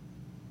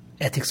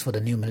 Ethics for the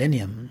New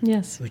Millennium,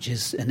 yes, which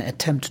is an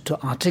attempt to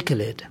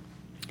articulate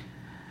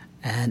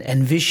and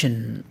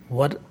envision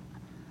what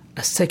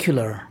a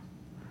secular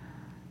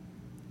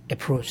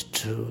approach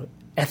to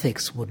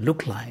ethics would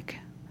look like.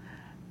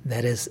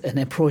 That is an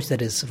approach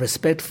that is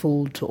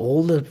respectful to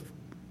all the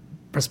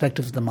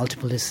perspectives of the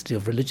multiplicity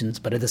of religions,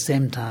 but at the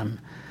same time,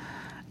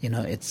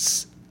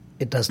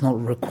 it does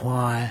not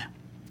require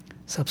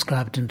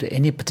subscribing to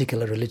any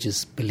particular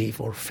religious belief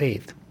or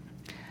faith.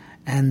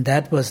 And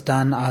that was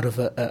done out of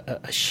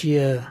a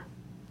sheer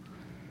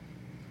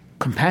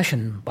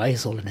compassion by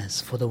His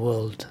Holiness for the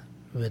world,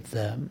 with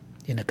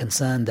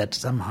concern that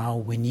somehow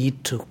we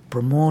need to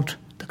promote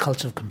the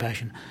culture of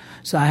compassion.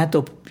 So I had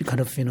the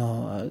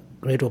a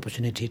great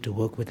opportunity to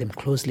work with him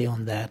closely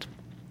on that.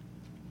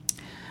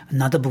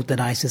 Another book that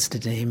I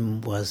assisted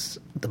him was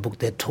the book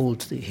that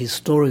told his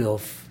story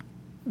of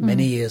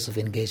many years of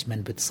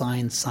engagement with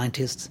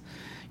scientists,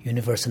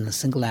 universe in a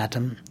single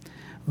atom,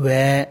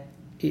 where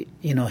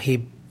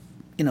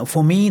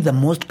for me the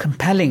most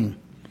compelling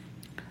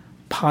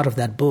part of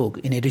that book,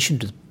 in addition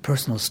to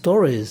personal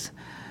stories,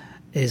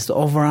 is the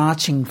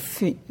overarching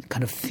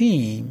kind of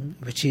theme,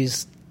 which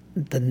is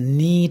the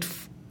need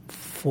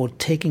for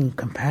taking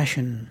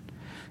compassion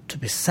to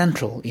be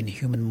central in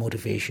human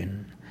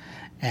motivation,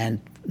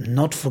 and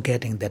not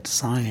forgetting that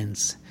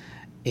science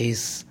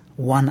is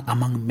one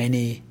among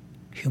many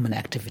human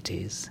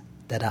activities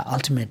that are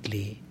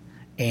ultimately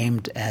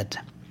aimed at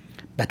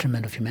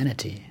betterment of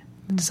humanity.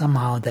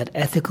 Somehow that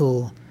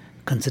ethical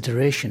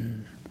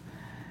consideration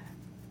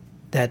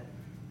that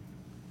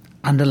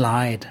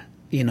underlied,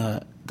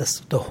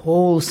 the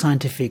whole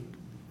scientific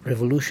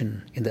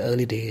revolution in the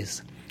early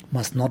days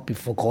must not be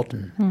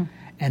forgotten.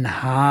 And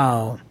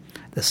how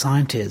the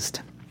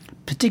scientists,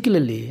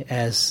 particularly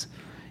as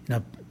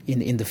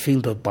in the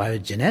field of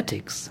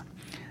biogenetics,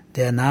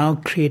 they are now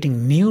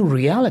creating new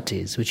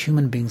realities which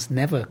human beings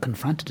never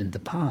confronted in the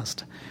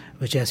past,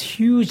 which has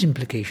huge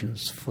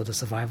implications for the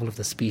survival of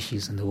the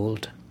species in the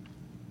world.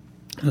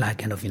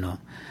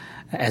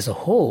 As a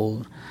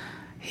whole,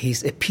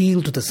 he's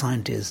appealed to the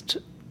scientists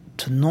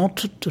to not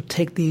to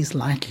take these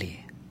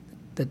lightly,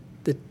 that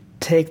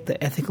take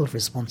the ethical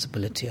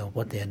responsibility of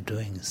what they are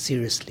doing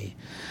seriously.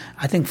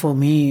 I think for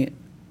me,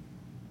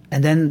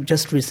 and then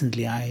just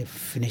recently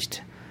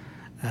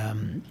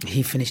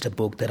he finished a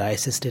book that I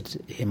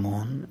assisted him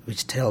on,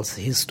 which tells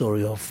his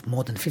story of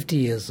more than 50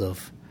 years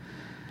of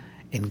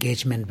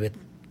engagement with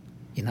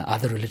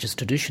other religious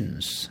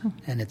traditions,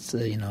 and it's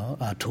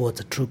towards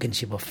the true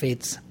kinship of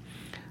faiths,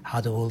 how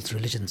the world's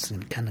religions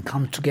can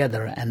come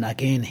together. And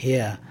again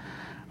here,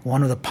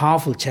 one of the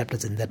powerful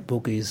chapters in that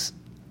book is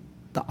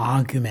the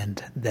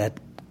argument that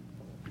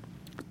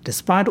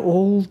despite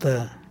all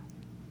the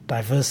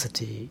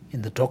diversity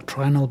in the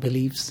doctrinal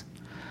beliefs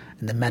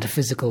and the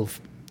metaphysical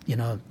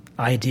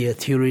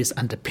theories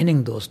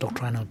underpinning those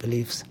doctrinal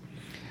beliefs,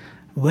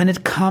 when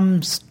it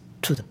comes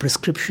to the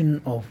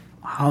prescription of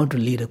how to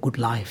lead a good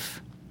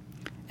life,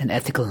 an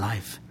ethical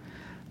life,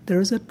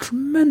 there is a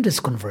tremendous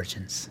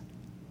convergence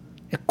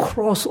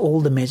across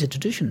all the major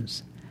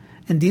traditions.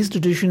 And these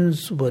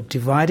traditions were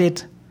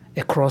divided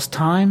across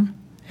time,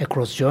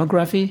 across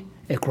geography,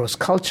 across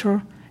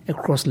culture,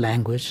 across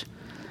language.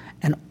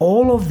 And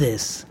all of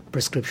these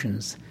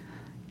prescriptions,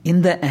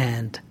 in the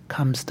end,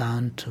 comes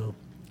down to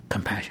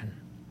compassion.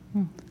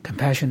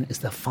 Compassion is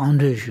the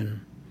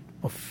foundation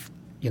of,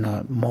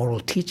 moral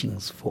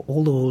teachings for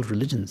all the old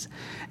religions.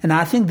 And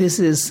I think this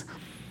is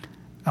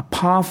a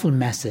powerful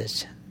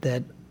message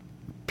that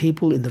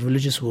people in the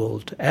religious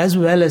world, as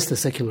well as the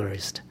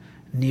secularist,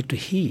 need to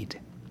heed.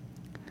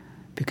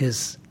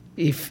 Because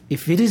if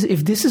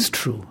this is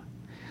true,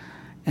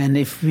 and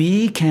if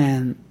we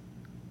can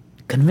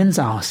convince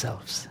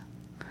ourselves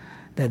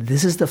that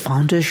this is the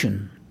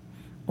foundation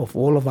of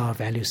all of our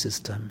value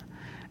system,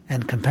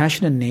 and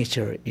compassionate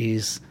nature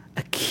is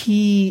a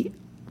key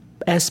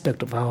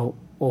aspect of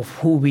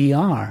who we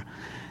are,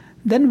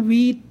 then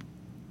we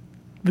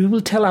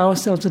will tell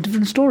ourselves a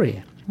different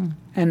story.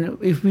 And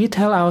if we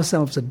tell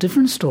ourselves a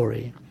different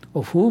story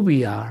of who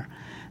we are,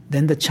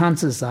 then the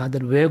chances are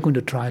that we're going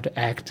to try to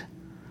act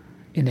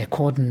in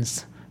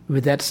accordance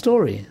with that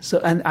story. So,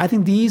 and I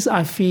think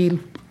I feel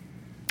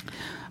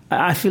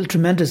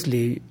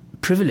tremendously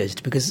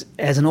privileged, because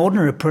as an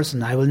ordinary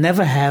person, I will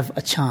never have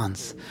a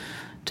chance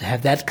to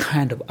have that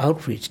kind of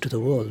outreach to the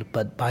world.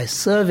 But by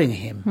serving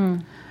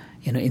him,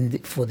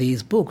 for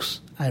these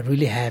books, I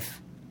really have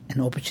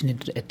an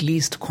opportunity to at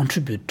least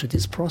contribute to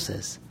this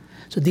process.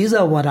 So these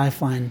are what I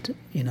find,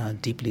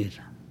 deeply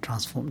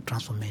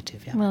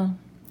transformative. Yeah. Well,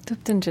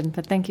 Thupten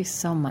Jinpa, thank you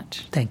so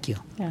much. Thank you.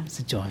 Yeah. It's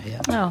a joy.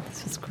 Yeah. Oh,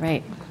 this was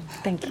great.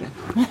 Thank you.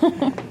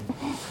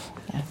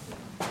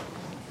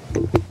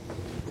 Yeah.